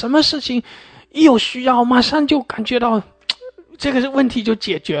真是什么事情一有需要，马上就感觉到这个问题就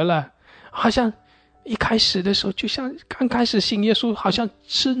解决了，好像一开始的时候，就像刚开始信耶稣，好像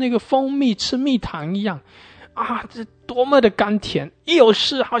吃那个蜂蜜吃蜜糖一样这多么的甘甜，一有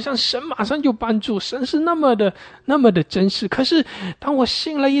事好像神马上就帮助，神是那么的真实。可是当我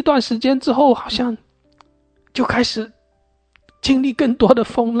信了一段时间之后，好像就开始经历更多的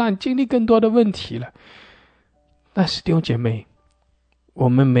风浪，经历更多的问题了。但是弟兄姐妹，我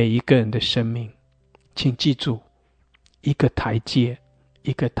们每一个人的生命，请记住，一个台阶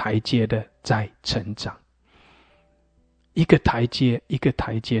一个台阶的在成长，一个台阶一个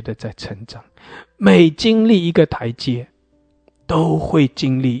台阶的在成长。每经历一个台阶，都会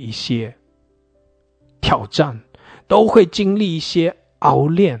经历一些挑战，都会经历一些熬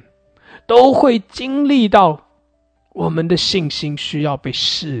炼，都会经历到我们的信心需要被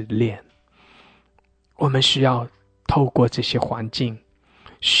试炼。我们需要透过这些环境，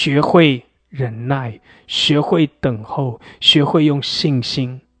学会忍耐，学会等候，学会用信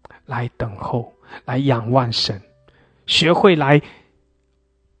心来等候，来仰望神，学会来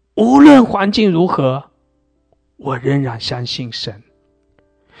无论环境如何，我仍然相信神，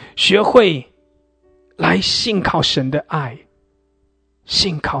学会来信靠神的爱，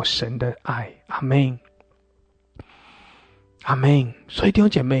信靠神的爱。阿们，阿们。所以弟兄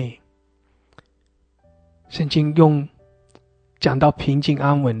姐妹，圣经讲到平静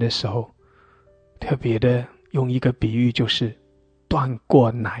安稳的时候，特别的用一个比喻，就是断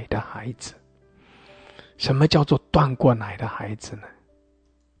过奶的孩子。什么叫做断过奶的孩子呢？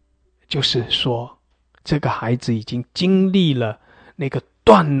就是说这个孩子已经经历了那个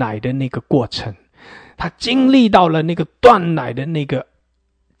断奶的那个过程，他经历到了那个断奶的那个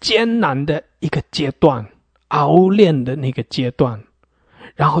艰难的一个阶段，熬炼的那个阶段，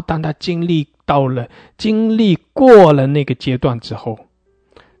然后当他经历过了那个阶段之后，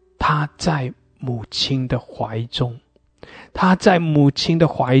他在母亲的怀中，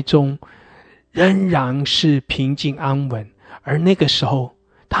仍然是平静安稳。而那个时候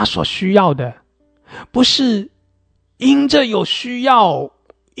他所需要的不是因着有需要，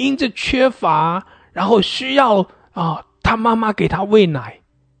因着缺乏，然后需要他妈妈给他喂奶，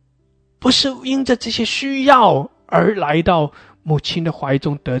不是因着这些需要而来到母亲的怀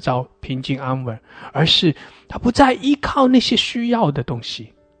中得到平静安稳，而是他不再依靠那些需要的东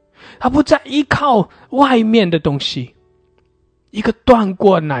西，他不再依靠外面的东西。一个断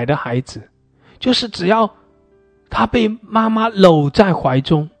过奶的孩子，就是只要他被妈妈搂在怀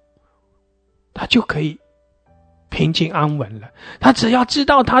中，他就可以平静安稳了。他只要知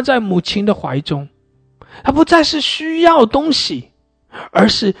道他在母亲的怀中，他不再是需要东西，而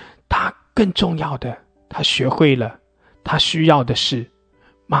是他更重要的，他学会了，他需要的是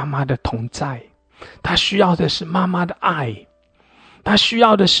妈妈的同在，他需要的是妈妈的爱，他需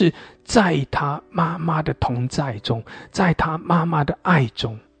要的是在他妈妈的同在中，在他妈妈的爱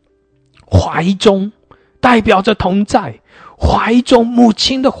中。怀中代表着同在，怀中，母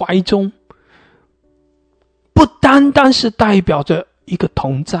亲的怀中不单单是代表着一个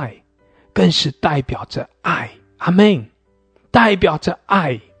同在，更是代表着爱。阿们，代表着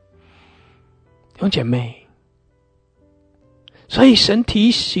爱。弟兄姐妹，所以神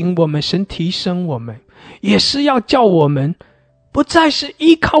提醒我们，神提升我们，也是要叫我们不再是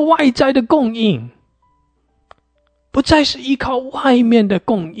依靠外在的供应，不再是依靠外面的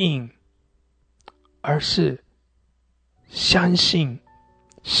供应，而是相信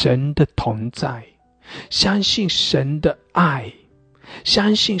神的同在，相信神的爱，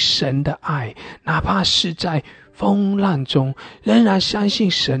相信神的爱，哪怕是在风浪中，仍然相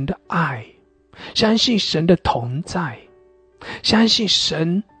信神的爱，相信神的同在，相信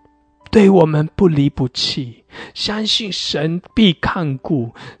神对我们不离不弃，相信神必看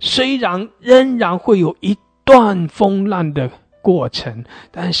顾。虽然仍然会有一段风浪的过程，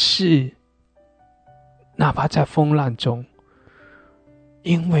但是哪怕在风浪中，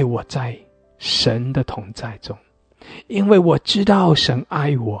因为我在神的同在中，因为我知道神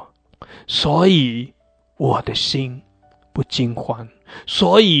爱我，所以我的心不惊慌，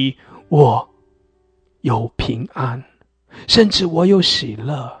所以我有平安，甚至我有喜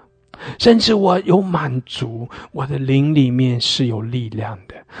乐，甚至我有满足。我的灵里面是有力量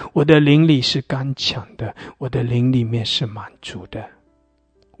的，我的灵里是刚强的，我的灵里面是满足的，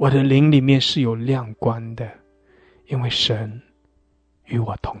我的灵里面是有亮光的，因为神与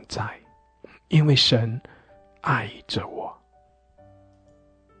我同在，因为神爱着我，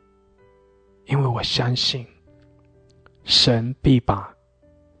因为我相信神必把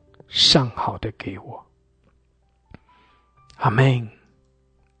上好的给我。阿们。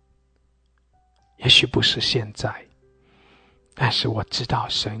也许不是现在，但是我知道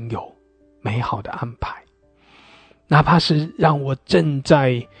神有美好的安排，哪怕是让我正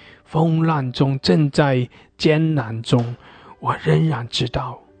在风浪中，正在艰难中，我仍然知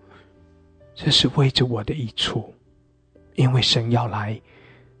道这是为着我的益处，因为神要来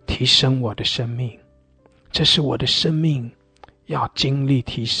提升我的生命，这是我的生命要经历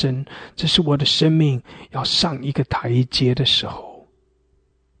提升，这是我的生命要上一个台阶的时候。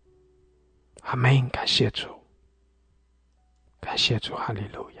阿们，感谢主，感谢主，哈利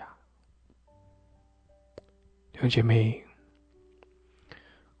路亚。弟兄姐妹，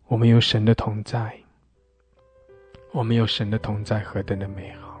我们有神的同在，我们有神的同在，何等的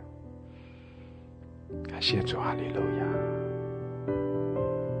美好！感谢主，哈利路亚，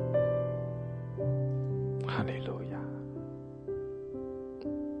哈利路亚，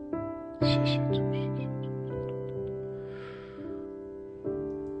谢谢主，谢谢主。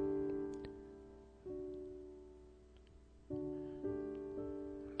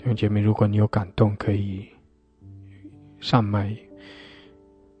兄姐妹，如果你有感动，可以上麦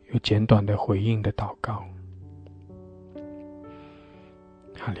有简短的回应的祷告。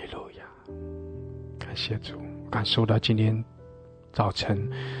哈利路亚，感谢主，感受到今天早晨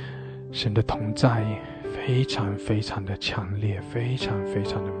神的同在非常非常的强烈，非常非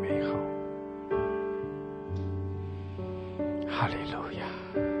常的美好。哈利路亚。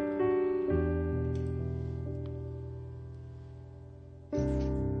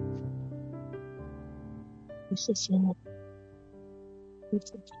谢谢你，谢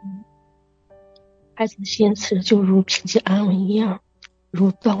谢你。孩子的心思就如平静安稳一样，如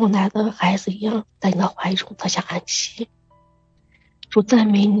断过奶的孩子一样，在你的怀中得享安息。主赞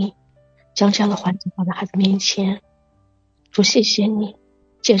美你，将这样的环境放在孩子面前。主谢谢你，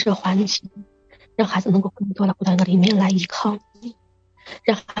借这环境，让孩子能够更多的回到那里面来依靠你，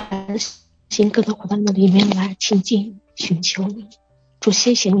让孩子心更多回到那里面来亲近寻求你。主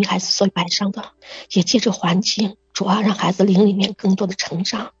谢谢你，孩子所摆上的，也借着环境，主啊，让孩子灵里面更多的成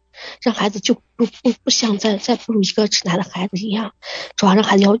长，让孩子就不像再不如一个吃奶的孩子一样，主啊，让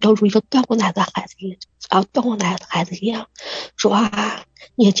孩子要如一个断过奶的孩子一样，断过奶的孩子一样。主啊，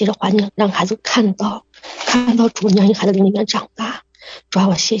你也借着环境让孩子看到主，你让你孩子灵里面长大。主啊，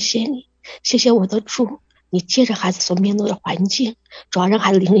我谢谢你，谢谢我的主，你借着孩子所面对的环境，主啊，让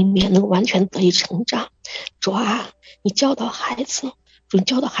孩子灵里面能完全得以成长。主啊，你教导孩子，主，你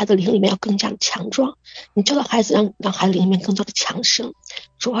教导孩子灵里面要更加的强壮，你教导孩子让孩子灵里面更多的强盛。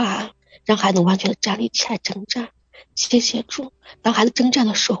主啊，让孩子完全的站立起来征战。谢谢主，当孩子征战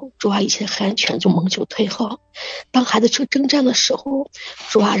的时候，主啊，一切黑暗全就蒙羞退后。当孩子征战的时候，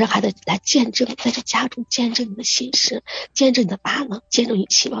主啊，让孩子来见证，在这家中见证你的心事，见证你的大能，见证你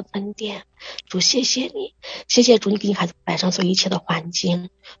奇妙的恩典。主谢谢你，谢谢主，你给你孩子摆上所一切的环境。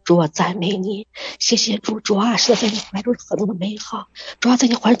主，我赞美你，谢谢主。主啊，是在你怀中何等的美好，主啊，在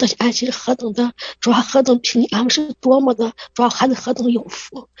你怀中的安息是何等的，主啊，何等平安是多么的，主啊，孩子何等有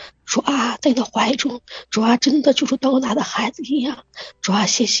福。主啊，在你的怀中，主啊，真的就是当我拿的孩子一样。主啊，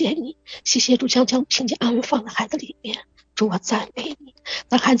谢谢你，谢谢主，将平静安稳放在孩子里面。主，我赞美你。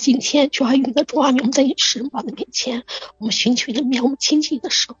当孩子今天主啊，与你的主啊，我们在你神宝的面前，我们寻求你的面，我们亲近你的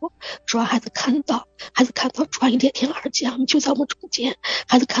时候，主啊，孩子看到主啊，你裂天而降，你就在我们中间。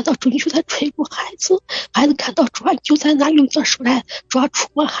孩子看到主，你就在垂顾孩子。孩子看到主啊，你就在那用你的手来主啊触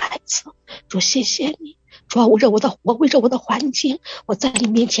摸孩子。主，谢谢你。主啊，我为着我的环境，我在你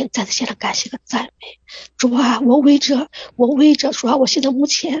面前再次献上感谢和赞美。主啊，我为着主啊，我现在目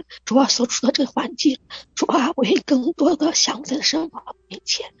前主啊所处的这个环境，主啊，我愿意更多的降在神宝面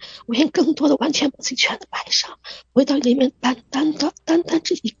前，我愿意更多的完全把自己全的摆上，回到里面单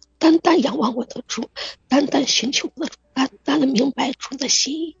单仰望我的主，单单寻求我的主，单单的明白主的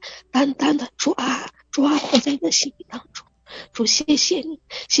心意，单单的主啊活在你的心意当中。主，谢谢你，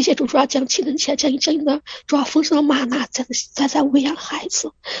谢谢主，主啊，将亲人前将你的主啊丰盛的玛纳在喂养孩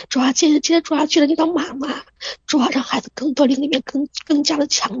子。主啊，接着主啊，觉得你的玛纳，主啊，让孩子更多灵里面更加的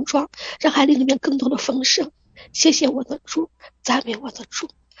强壮，让孩子灵里面更多的丰盛。谢谢我的主，赞美我的主，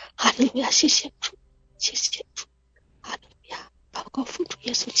哈利路亚，谢谢主，谢谢主，哈利路亚，祷告奉主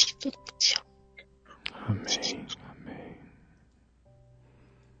耶稣基督的名求，阿门。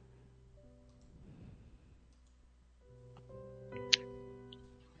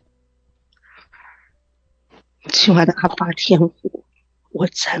亲爱的阿爸天父，我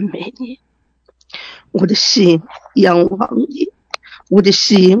赞美你，我的心仰望你，我的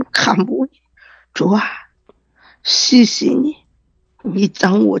心看慕你。主啊，谢谢你，你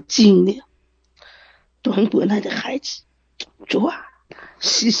让我经历断过来的孩子。主啊，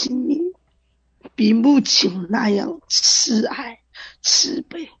谢谢你比母亲那样慈爱慈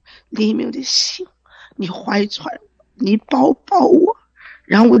悲怜悯的心，你怀揣你抱我，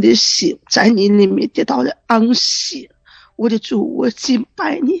让我的心在你里面得到了安息。我的主，我敬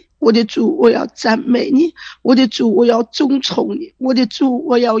拜你，我的主，我要赞美你，我的主，我要尊崇你，我的主，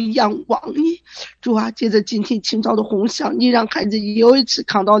我要仰望你。主啊，接着今天清早的红香，你让孩子又一次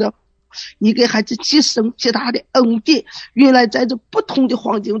看到了你给孩子极深极大的恩典。原来在这不同的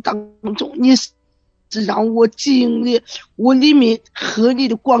环境当中，你是让我经历我里面和你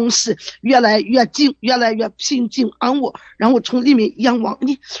的光是越来越近，越来越平静安稳，让我从里面仰望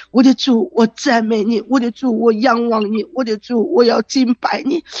你。我的主，我赞美你，我的主，我仰望你，我的主，我要敬拜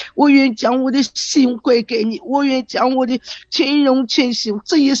你。我愿将我的心归给你，我愿将我的全容全心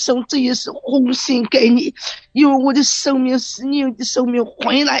这一生奉献给你，因为我的生命是你的生命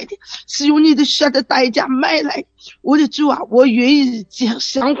换来的，是用你的血的代价买来的。我的主啊，我愿意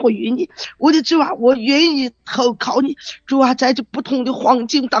相会于你，我的主啊，我愿意投靠你。主啊，在这不同的环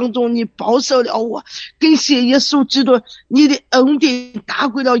境当中，你保守了我。感谢耶稣基督，你的恩典打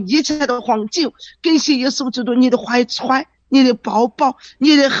过了一切的环境。感谢耶稣基督，你的怀揣，你的抱抱，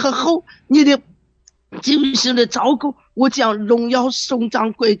你的呵护，你的精心的照顾，我将荣耀颂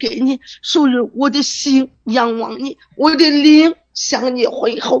赞归给你。属于我的心仰望你，我的灵向你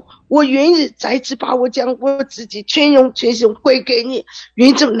回后，我愿意再次把我将我自己全用全心归给你，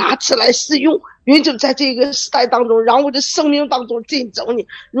愿就拿起来使用，愿就在这个时代当中，让我的生命当中见证你，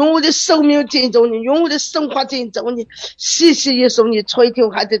用我的生命见证你，用我的生活见证你。谢谢耶稣，你垂听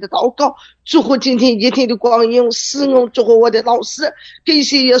孩子的祷告，祝福今天一天的光阴，使用祝福我的老师。感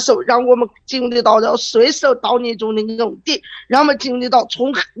谢耶稣，让我们经历到了随手到你中的恩典，让我们经历到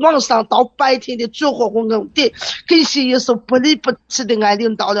从晚上到白天的祝福和恩典。感谢耶稣不离不弃的爱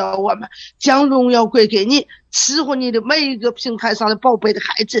领导了我们，将荣耀归给你，赐福你的每一个平台上的宝贝的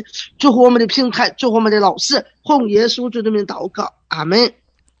孩子，祝福我们的平台，祝福我们的老师，奉耶稣基督的名祷告，阿门。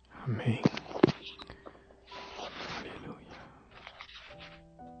阿门。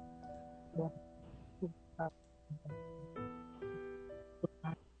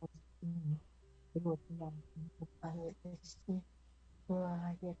给我这样不安慰的心，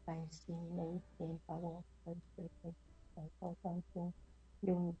也感谢你每一天把我跟随在祷告当中，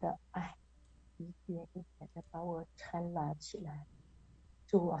用你的爱一点一点的把我缠拉起来。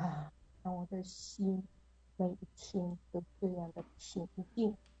主啊，让我的心每一天都这样的平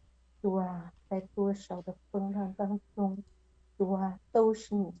静。主啊，在多少的风浪当中，主啊，都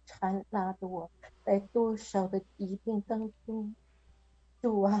是你缠拉着我，在多少的疾病当中，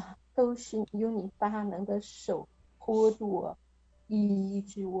主啊，都是用你大能的手托住我，医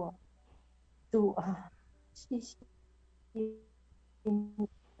治我。主啊，谢谢你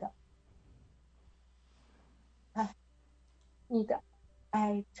的爱，你的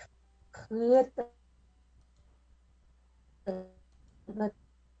爱何等的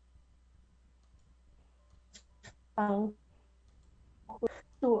长。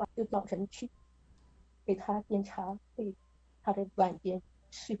主啊，就早晨去给他检查肺，他的晚间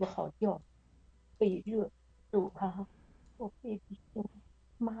睡不好觉，肺热。主啊，我被弟兄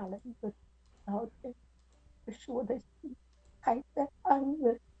骂了一个早晨，可是我的心还在安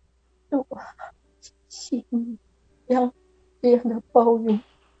稳。主啊，谢你让这样的包容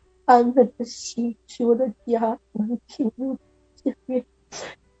安稳的心，使我的家能平入家园。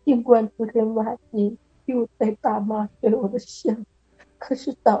尽管昨天晚上又在大骂对我的香，可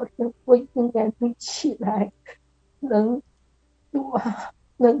是早晨我应该能起来，能主啊，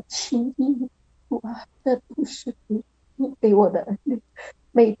能亲近你。主啊，这都是你给我的恩典。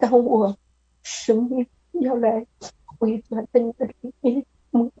每当我生命要来回转在你的里面，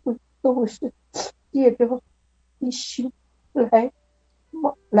我都是借着弟兄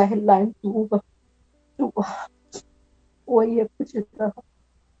来拦阻我。主啊，我也不知道，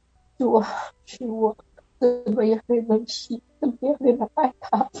主啊，是我怎么样的能信，怎么样的爱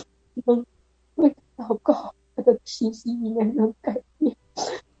他，能为他祷告，他的脾气里面能改变。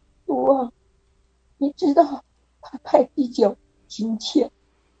主啊，你知道他太计较金钱，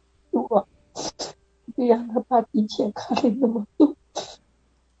主啊，不让他把金钱看得那么重。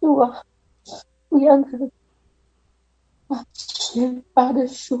主啊，不让他把钱把的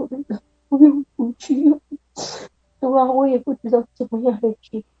手里的不用不去用。主啊，我也不知道怎么样的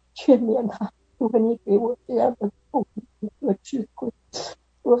去劝勉他。主啊，你给我这样的聪明和智慧。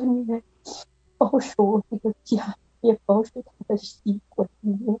主啊，你来保守我这个家，也保守他的习惯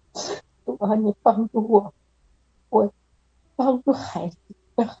里面。主啊，你帮助我帮助孩子，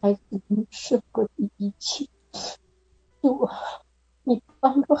让孩子能胜过第一切。主啊，你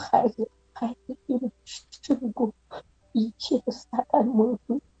帮助孩子，孩子就能胜过一切的撒旦魔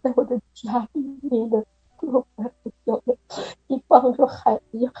鬼在我的家里面的各般的教练。你帮助孩子，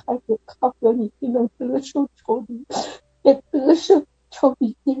让孩子靠着你就能得胜仇敌，也得胜仇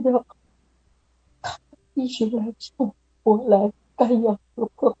敌借着他必须来冲我来干扰和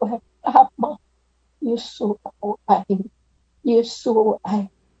破坏大忙。耶稣，我爱你，耶稣，我爱你。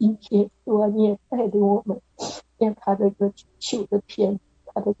今天主啊，你也带领我们，让他这个求的天，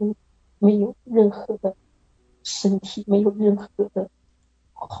他这个没有任何的身体，没有任何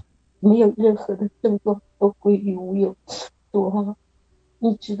的症状都归于无有。主啊，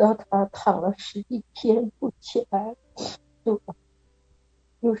你知道他躺了10几天不起来，主啊，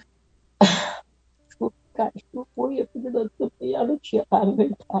就是感受，我也不知道怎么样的去安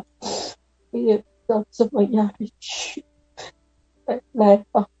慰他，我也不知道怎么样的去来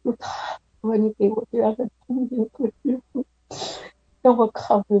帮助他。说你给我这样的聪明和智慧，让我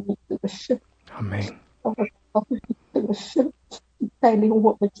靠着你这个神，阿门。让我靠着你这个神，带领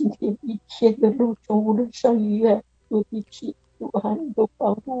我们今天一天的路程，无论上医院所地气，主啊，你都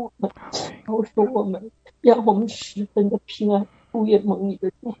帮助我们，保守我们，让我们十分的平安。主也蒙你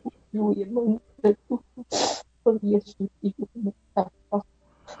的祝福，主也蒙你的祝福，奉耶稣基督的名祷告。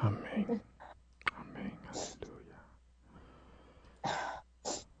阿门，阿门，哈利路亚，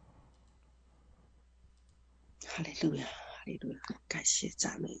哈利路亚，哈利路亚！感谢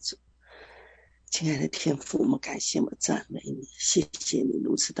赞美主，亲爱的天父，我们感谢我们赞美你，谢谢你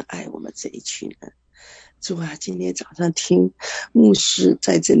如此的爱我们这一群人。主啊，今天早上听牧师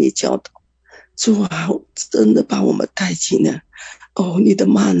在这里教导，主啊，真的把我们带进了你的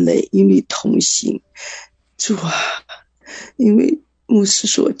幔内与你同行。主啊，因为牧师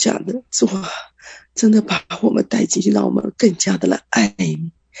所讲的，主啊，真的把我们带进去，让我们更加的来爱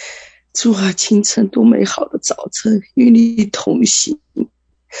你。主啊，清晨多美好的早晨，与你同行，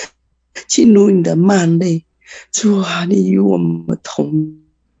进入你的幔内。主啊，你与我们同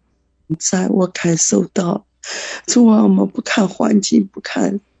在，我感受到。主啊，我们不看环境，不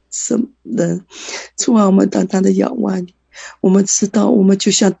看什么人，主啊，我们单单的仰望你。我们知道我们就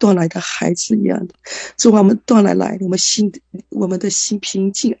像断来的孩子一样的，主啊，我们断来的，我们的心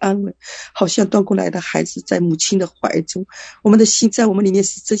平静安稳，好像断过来的孩子在母亲的怀中，我们的心在我们里面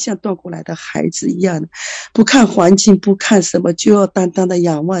是真像断过来的孩子一样的，不看环境，不看什么，就要单单的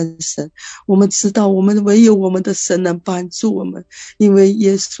仰望神。我们知道我们唯有我们的神能帮助我们，因为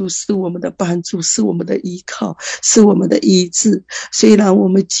耶稣是我们的帮助，是我们的依靠，是我们的医治。虽然我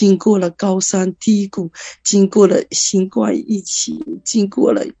们经过了高山低谷，经过了新冠疫情，经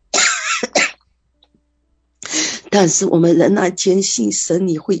过了但是我们仍然坚信神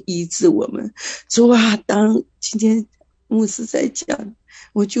你会医治我们。主啊，当今天牧师在讲，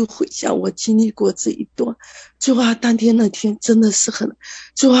我就回想我经历过这一段。主啊，当天那天真的是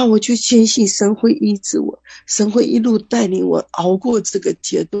主啊，我就坚信神会医治我，神会一路带领我熬过这个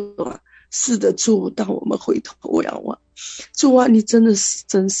阶段。是的，主，当我们回头仰望，主啊，你真的是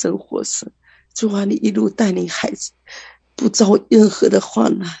真神活神。主啊，你一路带领孩子不遭任何的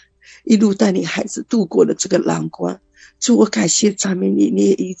患难，一路带领孩子度过了这个难关。主，我感谢赞美你，你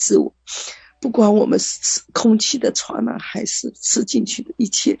也医治我。不管我们是吃空气的传染，还是吃进去的一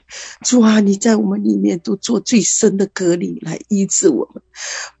切，主啊，你在我们里面都做最深的隔离来医治我们。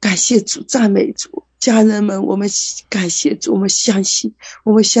感谢主，赞美主。家人们，我们感谢主，我们相信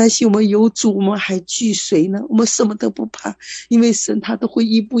我们有主，我们还惧谁呢？我们什么都不怕，因为神他都会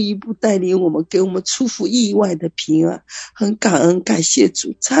一步一步带领我们，给我们出乎意外的平安。很感恩，感谢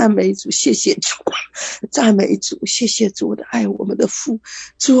主，赞美主，谢谢主，赞美主，谢谢主，我的爱我们的父。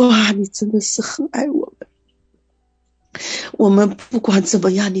主啊，你真的是很爱我们，我们不管怎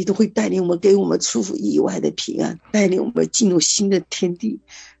么样，你都会带领我们，给我们出乎意外的平安，带领我们进入新的天地。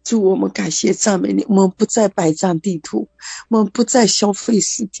主，我们感谢赞美你，我们不再百战地图，我们不再消费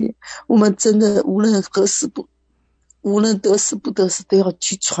世界，我们真的无论得死不得死，都要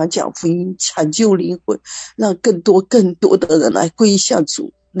去传讲福音，抢救灵魂，让更多的人来归向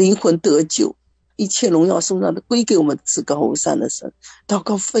主，灵魂得救，一切荣耀颂赞都归给我们至高无上的神。祷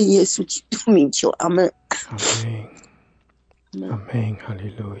告奉耶稣基督名求，阿们。阿们，阿们，哈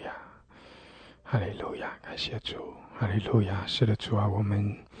利路亚，哈利路亚，感谢主，哈利路亚。是的，主啊，我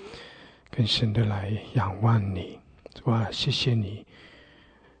们更深的来仰望你。主啊，谢谢你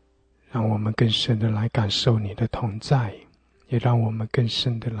让我们更深的来感受你的同在，也让我们更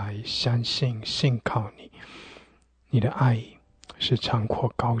深的来相信信靠你。你的爱是长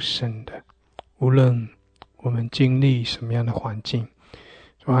阔高深的，无论我们经历什么样的环境，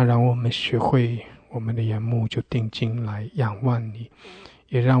主啊，让我们学会我们的眼目就定睛来仰望你，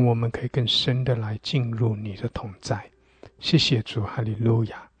也让我们可以更深的来进入你的同在。谢谢主，哈利路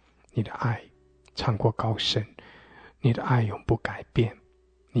亚。你的爱长过高深，你的爱永不改变，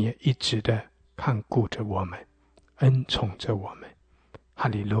你也一直的看顾着我们，恩宠着我们。哈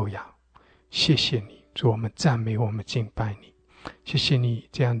利路亚，谢谢你，主，我们赞美，我们敬拜你。谢谢你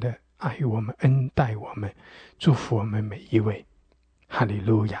这样的爱我们，恩待我们，祝福我们每一位。哈利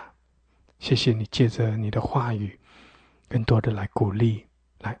路亚，谢谢你借着你的话语更多的来鼓励，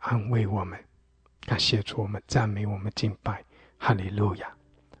来安慰我们。感谢主，我们赞美，我们敬拜。哈利路亚，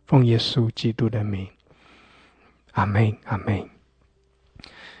奉耶稣基督的名，阿们，阿们，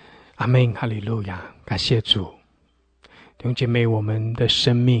阿们，哈利路亚，感谢主。弟兄姐妹，我们的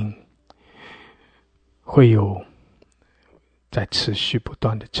生命会有在持续不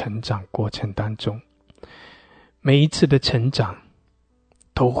断的成长过程当中，每一次的成长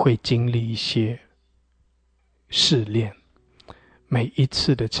都会经历一些试炼，每一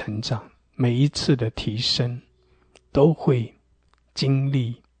次的成长，每一次的提升都会经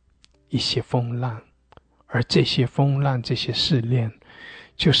历一些风浪，而这些风浪，这些试炼，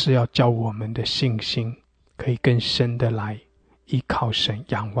就是要叫我们的信心可以更深的来依靠神，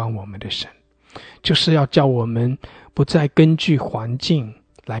仰望我们的神，就是要叫我们不再根据环境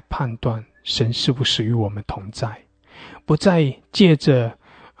来判断神是不是与我们同在，不再借着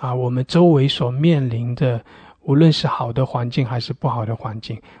我们周围所面临的无论是好的环境还是不好的环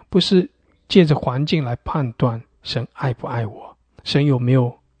境，不是借着环境来判断神爱不爱我，神有没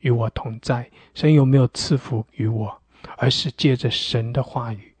有与我同在，神有没有赐福于我，而是借着神的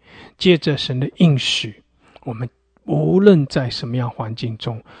话语，借着神的应许，我们无论在什么样环境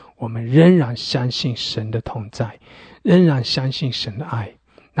中，我们仍然相信神的同在，仍然相信神的爱。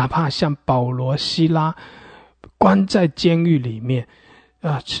哪怕像保罗、希拉关在监狱里面，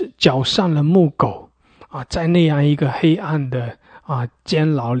绞上了木狗，在那样一个黑暗的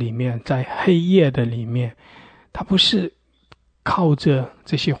监牢里面，在黑夜的里面，他不是靠着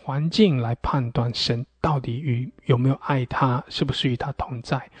这些环境来判断神到底有没有爱他，是不是与他同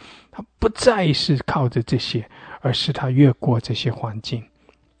在，他不再是靠着这些，而是他越过这些环境，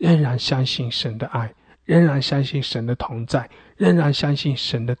仍然相信神的爱，仍然相信神的同在，仍然相信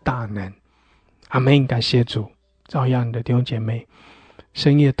神的大能。阿们，感谢主。照样的弟兄姐妹，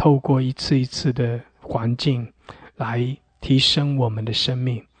神也透过一次一次的环境来提升我们的生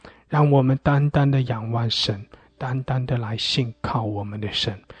命，让我们单单的仰望神，单单的来信靠我们的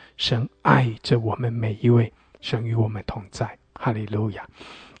神。神爱着我们每一位，神与我们同在。哈利路亚，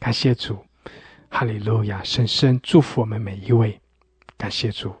感谢主，哈利路亚，神祝福我们每一位，感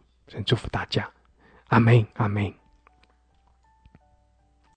谢主，神祝福大家，阿们，阿们。